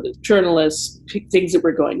survivors, whether journalists, things that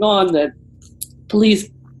were going on, the police,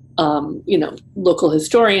 local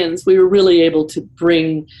historians. We were really able to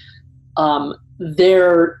bring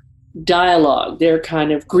their dialogue, their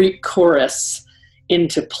kind of Greek chorus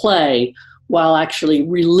into play while actually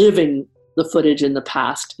reliving the footage in the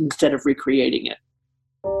past instead of recreating it.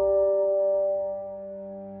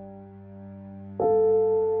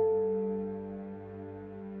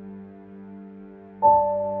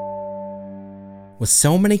 With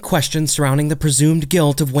so many questions surrounding the presumed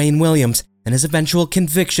guilt of Wayne Williams and his eventual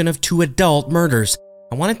conviction of 2 adult murders,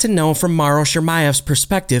 I wanted to know from Maro Chermayev's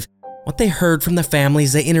perspective what they heard from the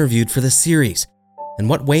families they interviewed for this series, and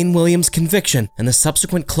what Wayne Williams' conviction and the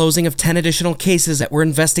subsequent closing of 10 additional cases that were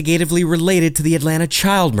investigatively related to the Atlanta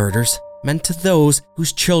child murders meant to those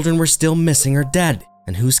whose children were still missing or dead,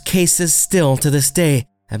 and whose cases still to this day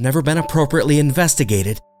have never been appropriately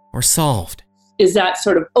investigated or solved. Is that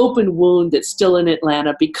sort of open wound that's still in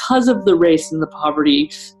Atlanta because of the race and the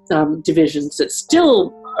poverty divisions that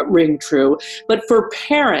still ring true. But for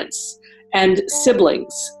parents and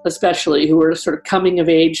siblings, especially, who are sort of coming of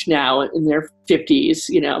age now in their 50s,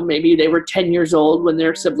 maybe they were 10 years old when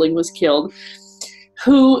their sibling was killed,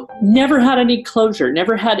 who never had any closure,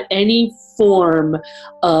 never had any form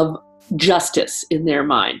of justice in their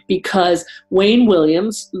mind, because Wayne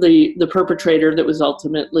Williams, the perpetrator that was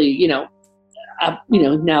ultimately,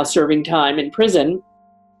 now serving time in prison,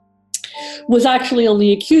 was actually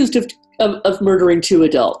only accused of murdering 2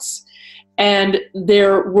 adults. And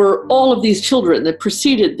there were all of these children that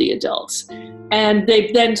preceded the adults. And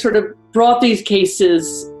they then sort of brought these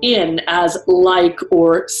cases in as like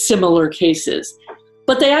or similar cases.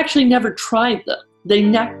 But they actually never tried them.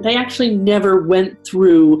 They actually never went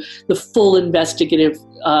through the full investigative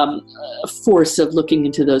force of looking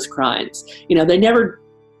into those crimes. You know, they never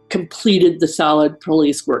completed the solid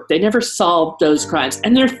police work. They never solved those crimes.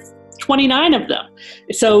 And there are 29 of them.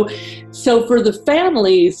 So for the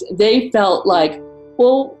families, they felt like,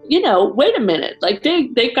 well, you know, wait a minute. Like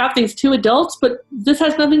they got these 2 adults, but this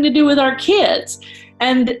has nothing to do with our kids.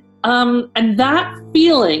 And that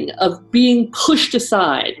feeling of being pushed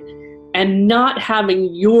aside and not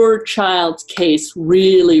having your child's case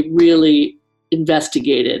really, really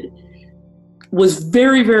investigated was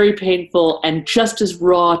very, very painful and just as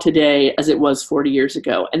raw today as it was 40 years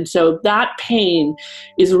ago. And so that pain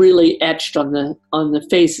is really etched on the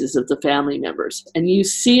faces of the family members. And you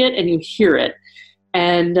see it and you hear it.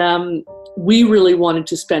 And we really wanted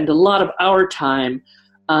to spend a lot of our time,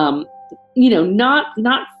 not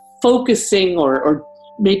focusing or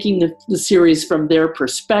making the series from their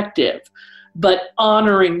perspective, but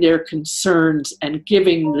honoring their concerns and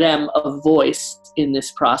giving them a voice in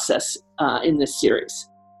this process, in this series.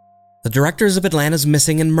 The directors of Atlanta's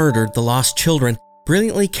Missing and Murdered: The Lost Children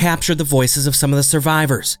brilliantly captured the voices of some of the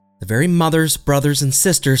survivors, the very mothers, brothers, and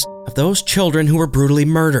sisters of those children who were brutally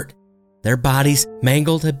murdered. Their bodies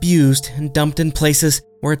mangled, abused, and dumped in places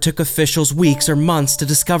where it took officials weeks or months to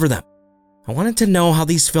discover them. I wanted to know how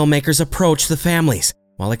these filmmakers approached the families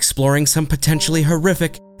while exploring some potentially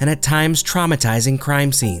horrific and at times traumatizing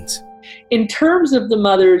crime scenes. In terms of the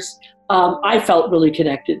mothers, I felt really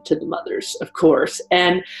connected to the mothers, of course.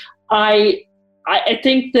 And I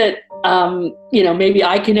think that, maybe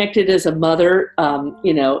I connected as a mother.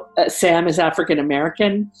 Sam is African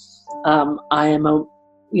American. I am a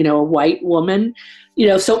white woman.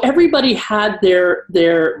 So everybody had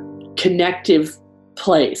their connective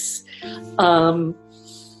place.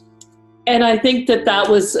 And I think that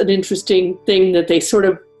was an interesting thing, that they sort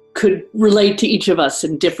of could relate to each of us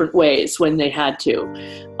in different ways when they had to,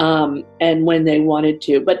 and when they wanted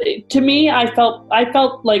to. But to me, I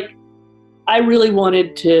felt like I really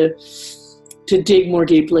wanted to dig more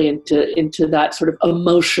deeply into that sort of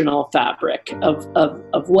emotional fabric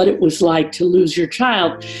of what it was like to lose your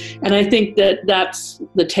child. And I think that's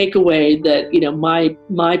the takeaway that,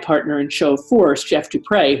 my partner in Show of Force, Jeff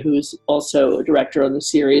Dupre, who's also a director on the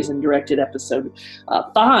series and directed episode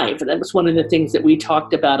 5. And that was one of the things that we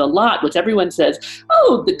talked about a lot, which everyone says,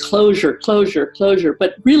 oh, the closure.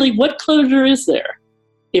 But really, what closure is there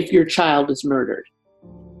if your child is murdered?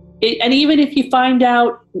 And even if you find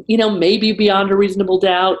out, maybe beyond a reasonable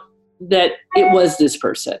doubt that it was this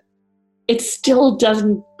person, it still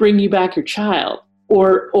doesn't bring you back your child,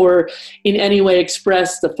 or in any way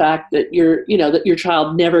express the fact that your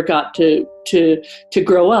child never got to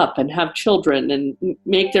grow up and have children and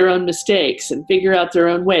make their own mistakes and figure out their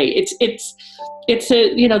own way.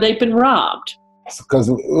 They've been robbed. Because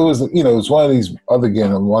it was one of these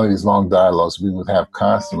long dialogues we would have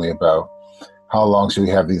constantly about how long should we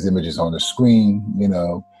have these images on the screen?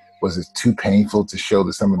 Was it too painful to show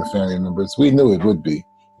to some of the family members? We knew it would be,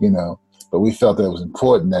 but we felt that it was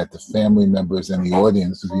important that the family members and the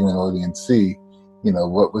audience, the viewing audience, see,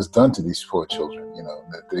 what was done to these poor children,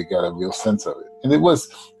 that they got a real sense of it. And it was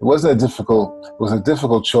a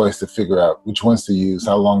difficult choice to figure out which ones to use,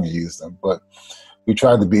 how long to use them. But we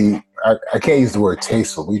tried to be, I can't use the word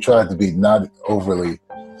tasteful. We tried to be not overly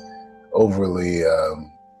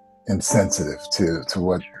insensitive to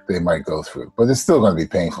what they might go through, but it's still going to be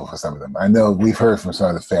painful for some of them. I know we've heard from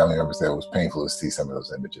some of the family members that it was painful to see some of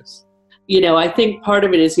those images. I think part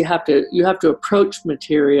of it is you have to approach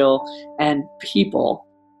material and people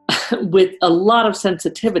with a lot of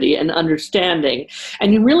sensitivity and understanding,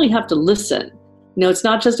 and you really have to listen. It's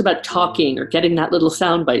not just about talking or getting that little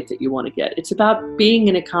soundbite that you want to get. It's about being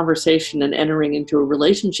in a conversation and entering into a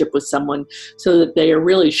relationship with someone so that they are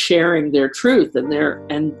really sharing their truth and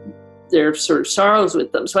their sort of sorrows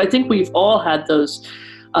with them. So I think we've all had those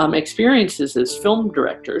experiences as film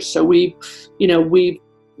directors. So we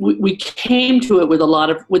came to it with a lot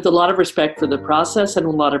of respect for the process and a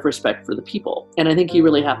lot of respect for the people. And I think you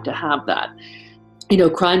really have to have that.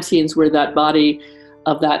 Crime scenes where that body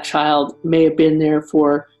of that child may have been there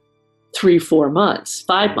for 3-4 months,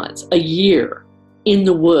 5 months, a year in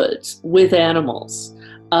the woods with animals.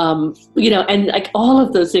 And like all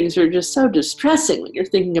of those things are just so distressing when you're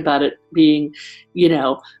thinking about it being,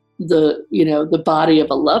 the body of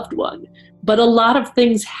a loved one. But a lot of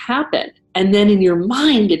things happen. And then in your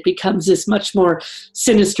mind, it becomes this much more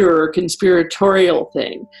sinister or conspiratorial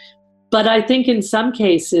thing. But I think in some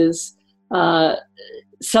cases,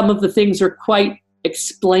 some of the things are quite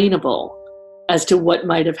explainable as to what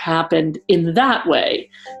might have happened in that way.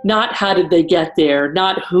 Not how did they get there,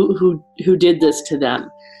 not who did this to them,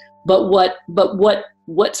 but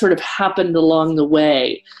what sort of happened along the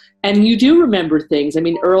way. And you do remember things. I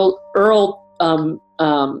mean,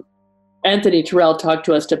 Anthony Terrell talked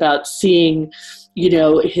to us about seeing,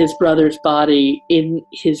 his brother's body in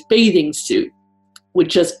his bathing suit with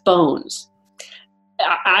just bones.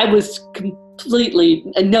 I was completely,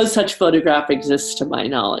 and no such photograph exists to my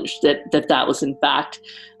knowledge, that was in fact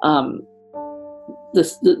the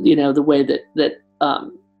way that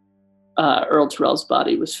Earl Terrell's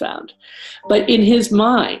body was found. But in his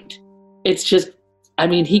mind, it's just,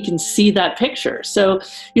 he can see that picture. So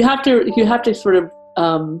you have to sort of,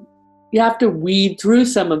 you have to weed through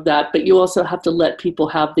some of that, but you also have to let people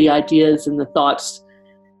have the ideas and the thoughts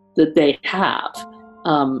that they have.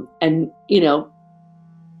 And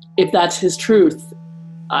if that's his truth,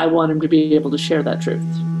 I want him to be able to share that truth.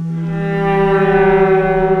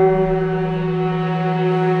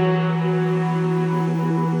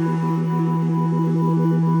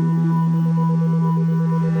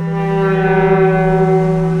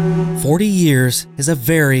 Years is a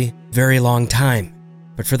very, very long time.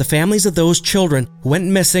 But for the families of those children who went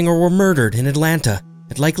missing or were murdered in Atlanta,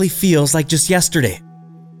 it likely feels like just yesterday.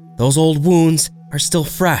 Those old wounds are still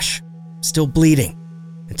fresh, still bleeding,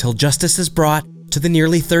 until justice is brought to the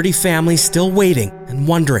nearly 30 families still waiting and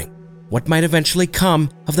wondering what might eventually come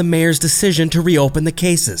of the mayor's decision to reopen the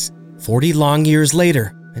cases 40 long years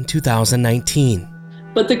later in 2019.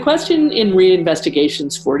 But the question in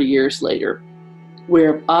reinvestigations 40 years later,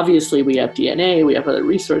 where obviously we have DNA, we have other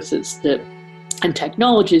resources and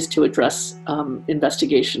technologies to address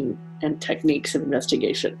investigation and techniques of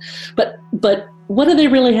investigation. But what do they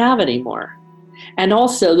really have anymore? And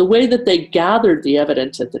also, the way that they gathered the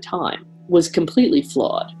evidence at the time was completely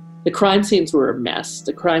flawed. The crime scenes were a mess.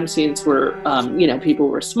 The crime scenes were, people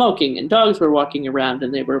were smoking and dogs were walking around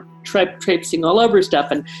and they were traipsing all over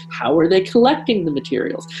stuff. And how were they collecting the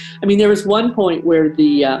materials? I mean, there was one point where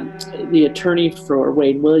the attorney for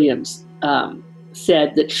Wayne Williams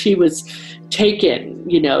said that she was taken,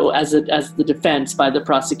 as the defense by the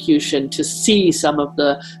prosecution to see some of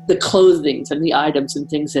the clothings and the items and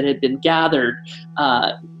things that had been gathered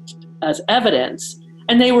as evidence.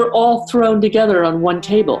 And they were all thrown together on one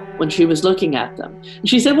table when she was looking at them. And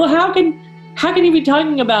she said, well, how can you be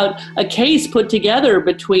talking about a case put together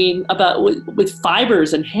with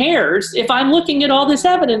fibers and hairs if I'm looking at all this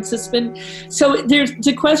evidence that's been... So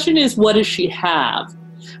the question is, what does she have?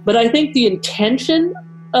 But I think the intention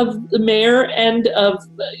of the mayor and of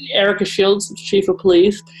Erika Shields, chief of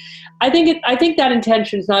police, I think that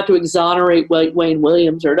intention is not to exonerate Wayne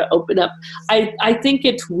Williams or to open up. I think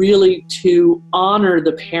it's really to honor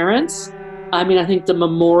the parents. I mean, I think the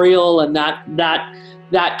memorial and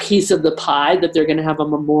that piece of the pie that they're going to have a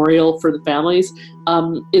memorial for the families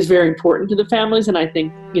is very important to the families, and I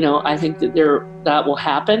think that will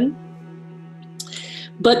happen.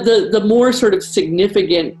 But the more sort of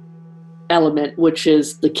significant element, which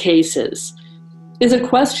is the cases, is a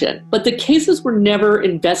question. But the cases were never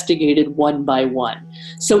investigated one by one.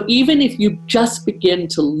 So even if you just begin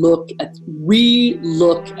to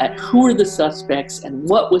re-look at who are the suspects and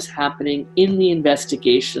what was happening in the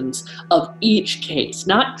investigations of each case,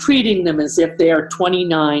 not treating them as if they are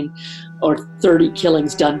 29 or 30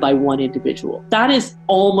 killings done by one individual, that is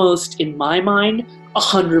almost, in my mind,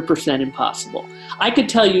 100% impossible. I could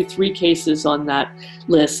tell you 3 cases on that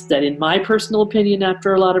list that, in my personal opinion,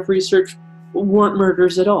 after a lot of research, weren't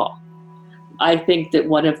murders at all. I think that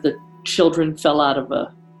one of the children fell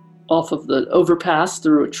off of the overpass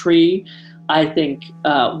through a tree. I think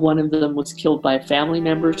one of them was killed by family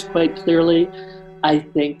members quite clearly. I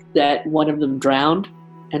think that one of them drowned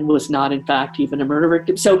and was not, in fact, even a murder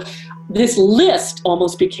victim. So this list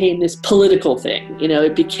almost became this political thing.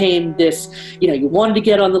 It became this, you wanted to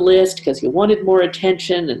get on the list because you wanted more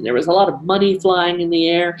attention, and there was a lot of money flying in the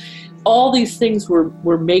air. All these things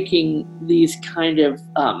were making these kind of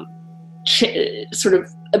sort of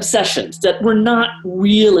obsessions that were not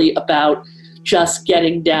really about just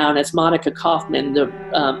getting down, as Monica Kaufman, the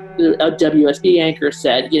WSB anchor,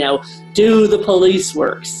 said, do the police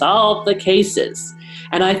work, solve the cases.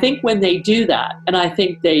 And I think when they do that, and I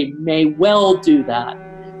think they may well do that,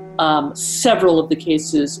 several of the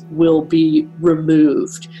cases will be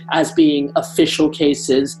removed as being official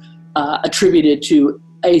cases attributed to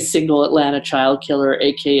a single Atlanta child killer,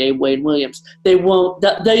 aka Wayne Williams. They won't.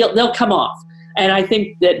 They'll come off, and I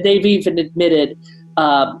think that they've even admitted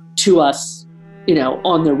to us,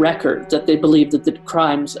 on the record, that they believe that the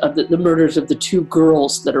crimes of the murders of the two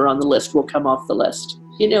girls that are on the list will come off the list.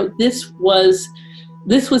 This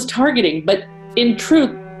was targeting, but in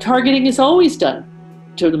truth, targeting is always done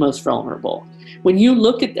to the most vulnerable. When you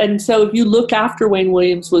look at, and so if you look after Wayne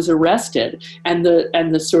Williams was arrested, and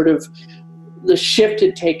the sort of the shift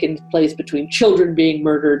had taken place between children being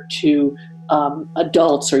murdered to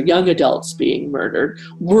adults or young adults being murdered.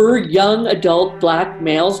 Were young adult black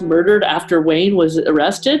males murdered after Wayne was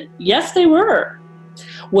arrested? Yes, they were.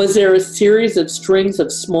 Was there a series of strings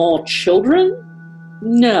of small children?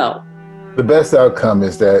 No. The best outcome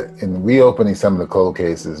is that in reopening some of the cold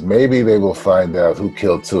cases, maybe they will find out who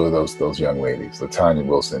killed two of those young ladies, LaTanya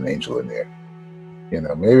Wilson and Angel Lanier.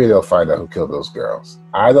 Maybe they'll find out who killed those girls.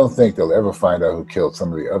 I don't think they'll ever find out who killed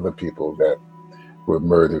some of the other people that were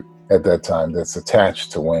murdered at that time that's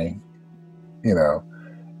attached to Wayne.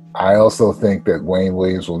 I also think that Wayne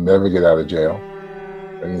Williams will never get out of jail.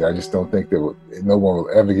 I just don't think no one will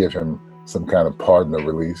ever give him some kind of pardon or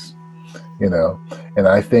release. And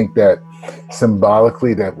I think that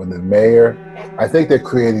symbolically, that when the mayor, I think they're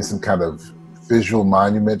creating some kind of visual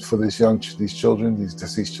monument for these children, these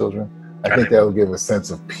deceased children. I think that will give some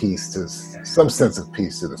sense of peace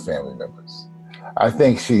to the family members. I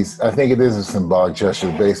think it is a symbolic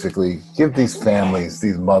gesture to basically give these families,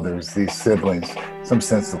 these mothers, these siblings, some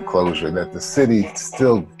sense of closure, that the city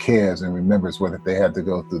still cares and remembers what they had to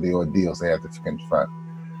go through, the ordeals they had to confront.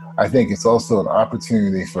 I think it's also an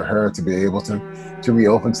opportunity for her to be able to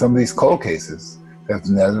reopen some of these cold cases that's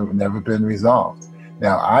never been resolved.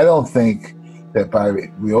 Now, I don't think that by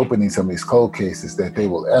reopening some of these cold cases that they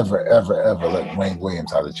will ever, ever, ever let Wayne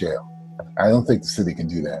Williams out of jail. I don't think the city can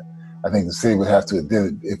do that. I think the city would have to,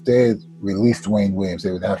 if they had released Wayne Williams,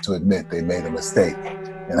 they would have to admit they made a mistake.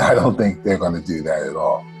 And I don't think they're going to do that at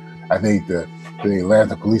all. I think the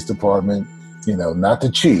Atlanta Police Department, not the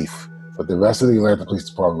chief, but the rest of the Atlanta Police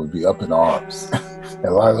Department would be up in arms. And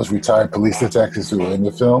a lot of those retired police detectives who were in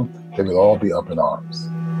the film, they would all be up in arms.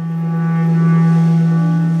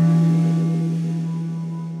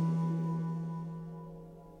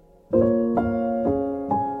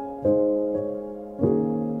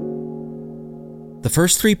 The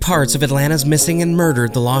first 3 parts of Atlanta's Missing and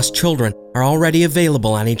Murdered: The Lost Children are already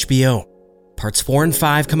available on HBO. Parts 4 and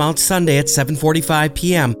 5 come out Sunday at 7:45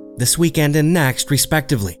 p.m. this weekend and next,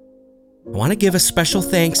 respectively. I want to give a special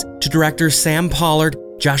thanks to directors Sam Pollard,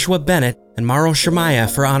 Joshua Bennett, and Mauro Shamaya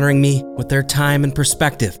for honoring me with their time and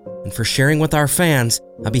perspective, and for sharing with our fans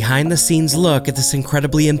a behind-the-scenes look at this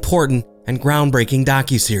incredibly important and groundbreaking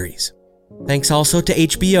docuseries. Thanks also to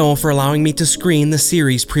HBO for allowing me to screen the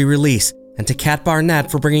series pre-release, and to Kat Barnett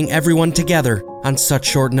for bringing everyone together on such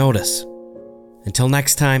short notice. Until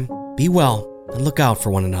next time, be well and look out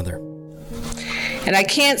for one another. And I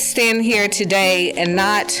can't stand here today and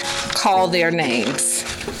not call their names.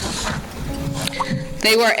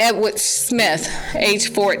 They were Edward Smith, age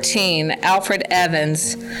 14, Alfred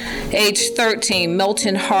Evans, age 13,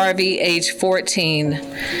 Milton Harvey, age 14,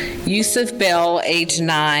 Yusuf Bell, age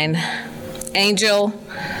 9, Angel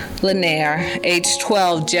Lanier, age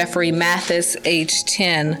 12, Jeffrey Mathis, age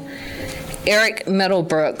 10, Eric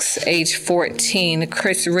Middlebrooks, age 14,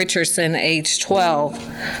 Chris Richardson, age 12,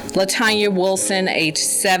 LaTanya Wilson, age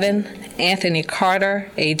 7, Anthony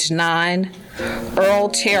Carter, age 9, Earl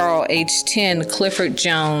Terrell, age 10, Clifford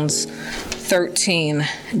Jones, 13,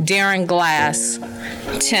 Darren Glass,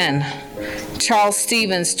 10, Charles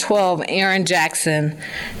Stevens, 12, Aaron Jackson,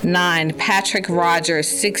 9, Patrick Rogers,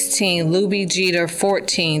 16, Luby Jeter,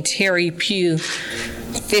 14, Terry Pugh,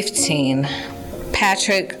 15,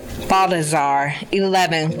 Patrick Baltazar,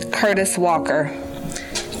 11, Curtis Walker,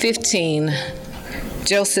 15,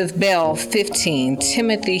 Joseph Bell, 15,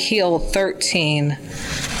 Timothy Hill, 13,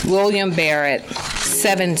 William Barrett,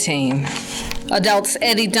 17. Adults: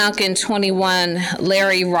 Eddie Duncan, 21,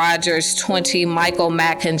 Larry Rogers, 20, Michael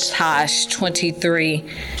McIntosh, 23,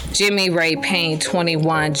 Jimmy Ray Payne,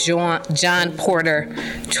 21, John Porter,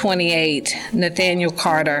 28, Nathaniel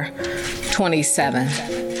Carter, 27.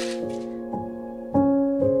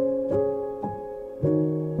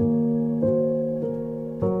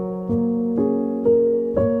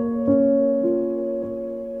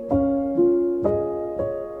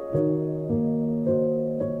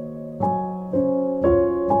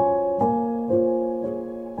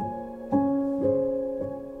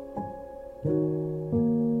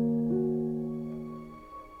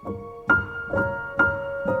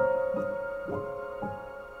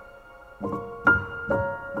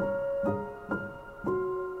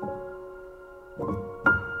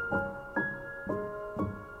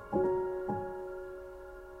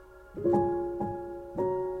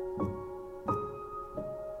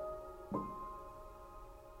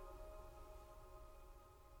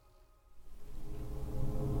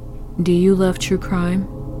 Do you love true crime?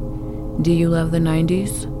 Do you love the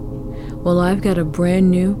 90s? Well, I've got a brand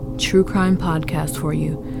new true crime podcast for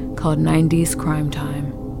you called 90s Crime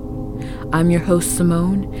Time. I'm your host,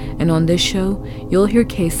 Simone, and on this show, you'll hear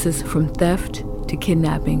cases from theft to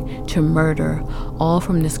kidnapping to murder, all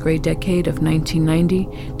from this great decade of 1990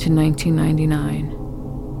 to 1999.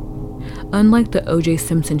 Unlike the O.J.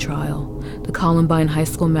 Simpson trial, the Columbine High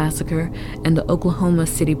School massacre, and the Oklahoma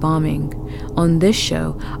City bombing, on this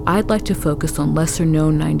show, I'd like to focus on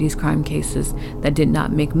lesser-known 90s crime cases that did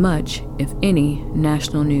not make much, if any,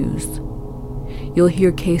 national news. You'll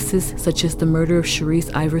hear cases such as the murder of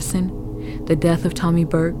Sharice Iverson, the death of Tommy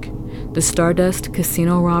Burke, the Stardust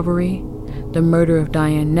Casino robbery, the murder of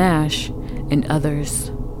Diane Nash, and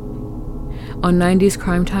others. On 90s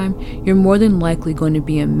Crime Time, you're more than likely going to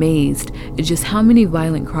be amazed at just how many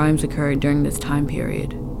violent crimes occurred during this time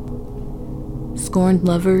period. Scorned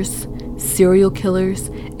lovers, serial killers,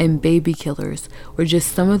 and baby killers were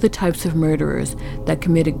just some of the types of murderers that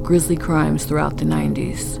committed grisly crimes throughout the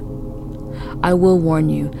 90s. I will warn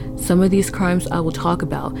you, some of these crimes I will talk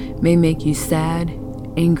about may make you sad,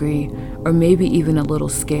 angry, or maybe even a little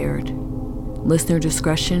scared. Listener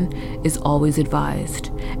discretion is always advised,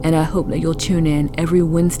 and I hope that you'll tune in every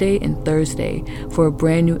Wednesday and Thursday for a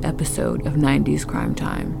brand new episode of 90s Crime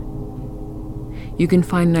Time. You can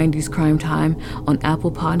find 90s Crime Time on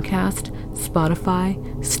Apple Podcast,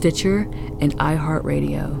 Spotify, Stitcher, and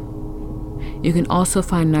iHeartRadio. You can also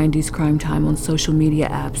find 90s Crime Time on social media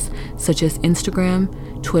apps such as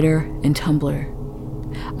Instagram, Twitter, and Tumblr.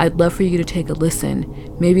 I'd love for you to take a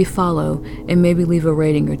listen, maybe follow, and maybe leave a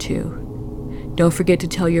rating or two. Don't forget to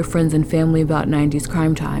tell your friends and family about 90s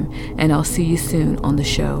Crime Time, and I'll see you soon on the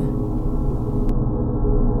show.